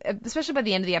in especially by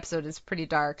the end of the episode it's pretty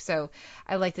dark. So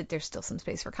I like that there's still some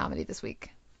space for comedy this week.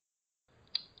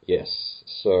 Yes.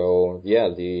 So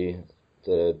yeah, the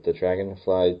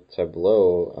Dragonfly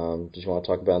tableau. Did you want to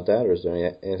talk about that, or is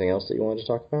there anything else that you wanted to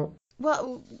talk about?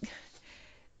 Well,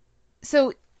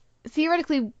 so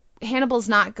theoretically, Hannibal's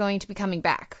not going to be coming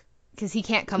back because he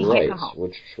can't come right, home.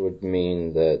 Which would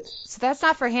mean that. So that's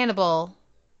not for Hannibal.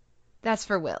 That's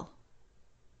for Will.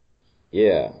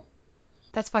 Yeah.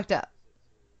 That's fucked up.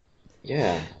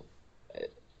 Yeah.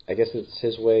 I guess it's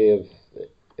his way of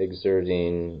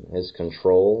exerting his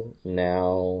control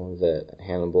now that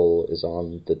Hannibal is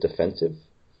on the defensive.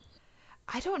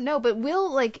 I don't know, but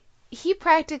Will, like, he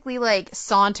practically, like,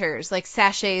 saunters, like,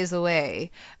 sachets away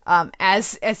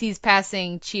as he's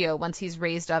passing Chio once he's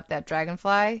raised up that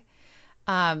dragonfly.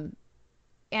 And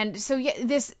so, yeah,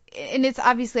 and it's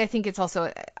obviously, I think it's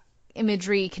also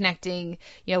imagery connecting,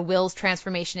 Will's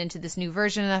transformation into this new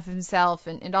version of himself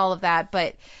and all of that.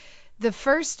 But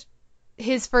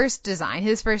his first design,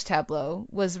 his first tableau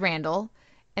was Randall,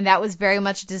 and that was very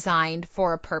much designed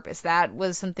for a purpose. That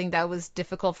was something that was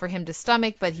difficult for him to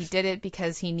stomach, but he did it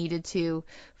because he needed to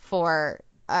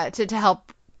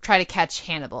help try to catch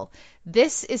Hannibal.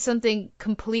 This is something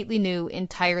completely new,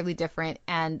 entirely different,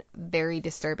 and very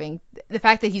disturbing. The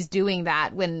fact that he's doing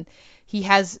that when he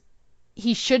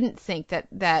shouldn't think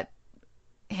that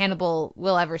Hannibal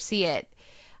will ever see it,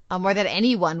 or that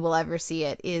anyone will ever see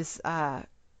it, is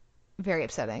very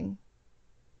upsetting.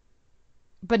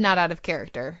 But not out of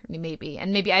character, maybe.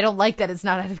 And maybe I don't like that it's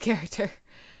not out of character.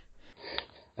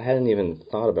 I hadn't even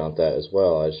thought about that as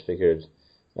well. I just figured,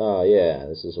 oh yeah,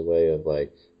 this is a way of,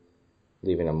 like,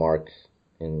 leaving a mark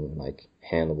in, like,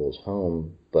 Hannibal's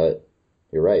home. But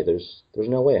you're right, there's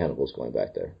no way Hannibal's going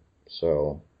back there.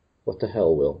 So, what the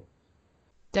hell, Will?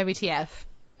 WTF.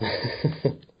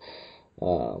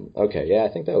 Okay, yeah, I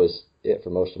think that was it for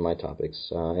most of my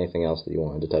topics. Anything else that you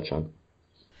wanted to touch on?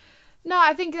 No,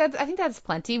 I think that's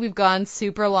plenty. We've gone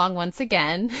super long once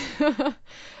again.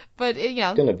 But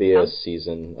it's going to be a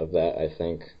season of that, I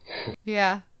think.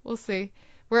 Yeah, we'll see.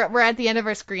 We're at the end of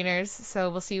our screeners, so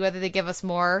we'll see whether they give us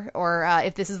more or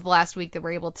if this is the last week that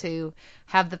we're able to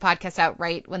have the podcast out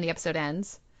right when the episode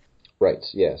ends. Right,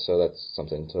 yeah, so that's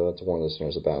something to warn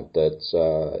listeners about. That,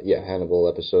 Hannibal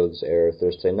episodes air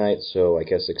Thursday night, so I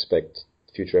guess expect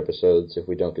future episodes, if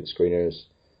we don't get screeners,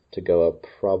 to go up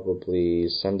probably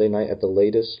Sunday night at the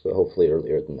latest, but hopefully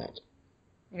earlier than that.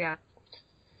 Yeah.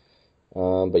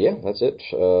 But yeah, that's it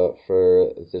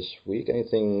for this week.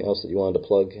 Anything else that you wanted to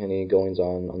plug? Any goings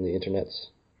on the internets?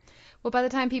 Well, by the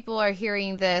time people are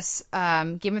hearing this,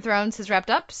 Game of Thrones has wrapped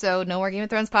up, so no more Game of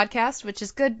Thrones podcast, which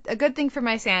is a good thing for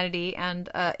my sanity, and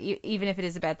even if it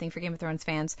is a bad thing for Game of Thrones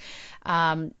fans.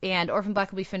 And Orphan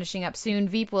Black will be finishing up soon.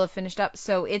 Veep will have finished up,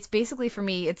 so it's basically for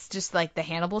me, it's just like the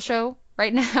Hannibal show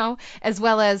right now, as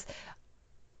well as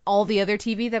all the other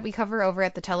TV that we cover over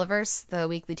at the Televerse, the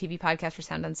weekly TV podcast for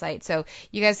Sound On Sight. So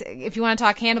you guys, if you want to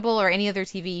talk Hannibal or any other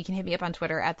TV, you can hit me up on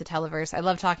Twitter at the Televerse. I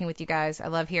love talking with you guys. I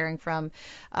love hearing from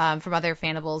other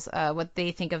Fannibals what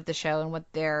they think of the show and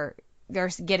they're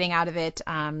getting out of it.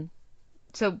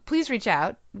 So please reach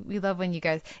out. We love when you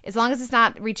guys, as long as it's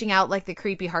not reaching out like the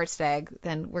creepy Heartstag,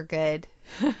 then we're good.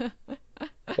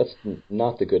 That's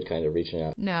not the good kind of reaching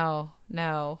out. No.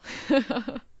 You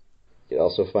can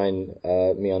also find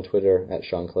me on Twitter at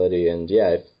Sean Coletti, and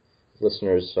yeah, if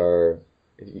listeners are,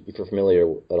 if you're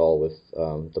familiar at all with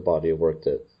the body of work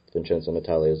that Vincenzo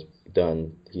Natali has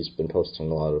done, he's been posting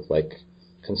a lot of like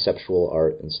conceptual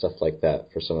art and stuff like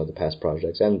that for some of the past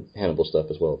projects, and Hannibal stuff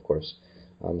as well, of course.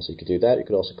 So you could do that. You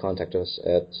could also contact us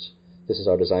at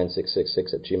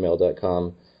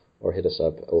thisisourdesign666@gmail.com, or hit us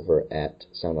up over at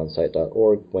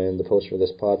soundonsight.org when the post for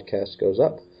this podcast goes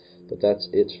up. But that's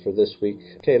it for this week.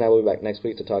 Okay, and I will be back next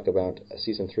week to talk about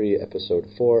Season 3, Episode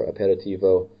 4,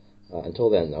 Aperitivo. Until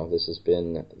then, though, this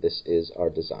is Our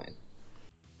Design.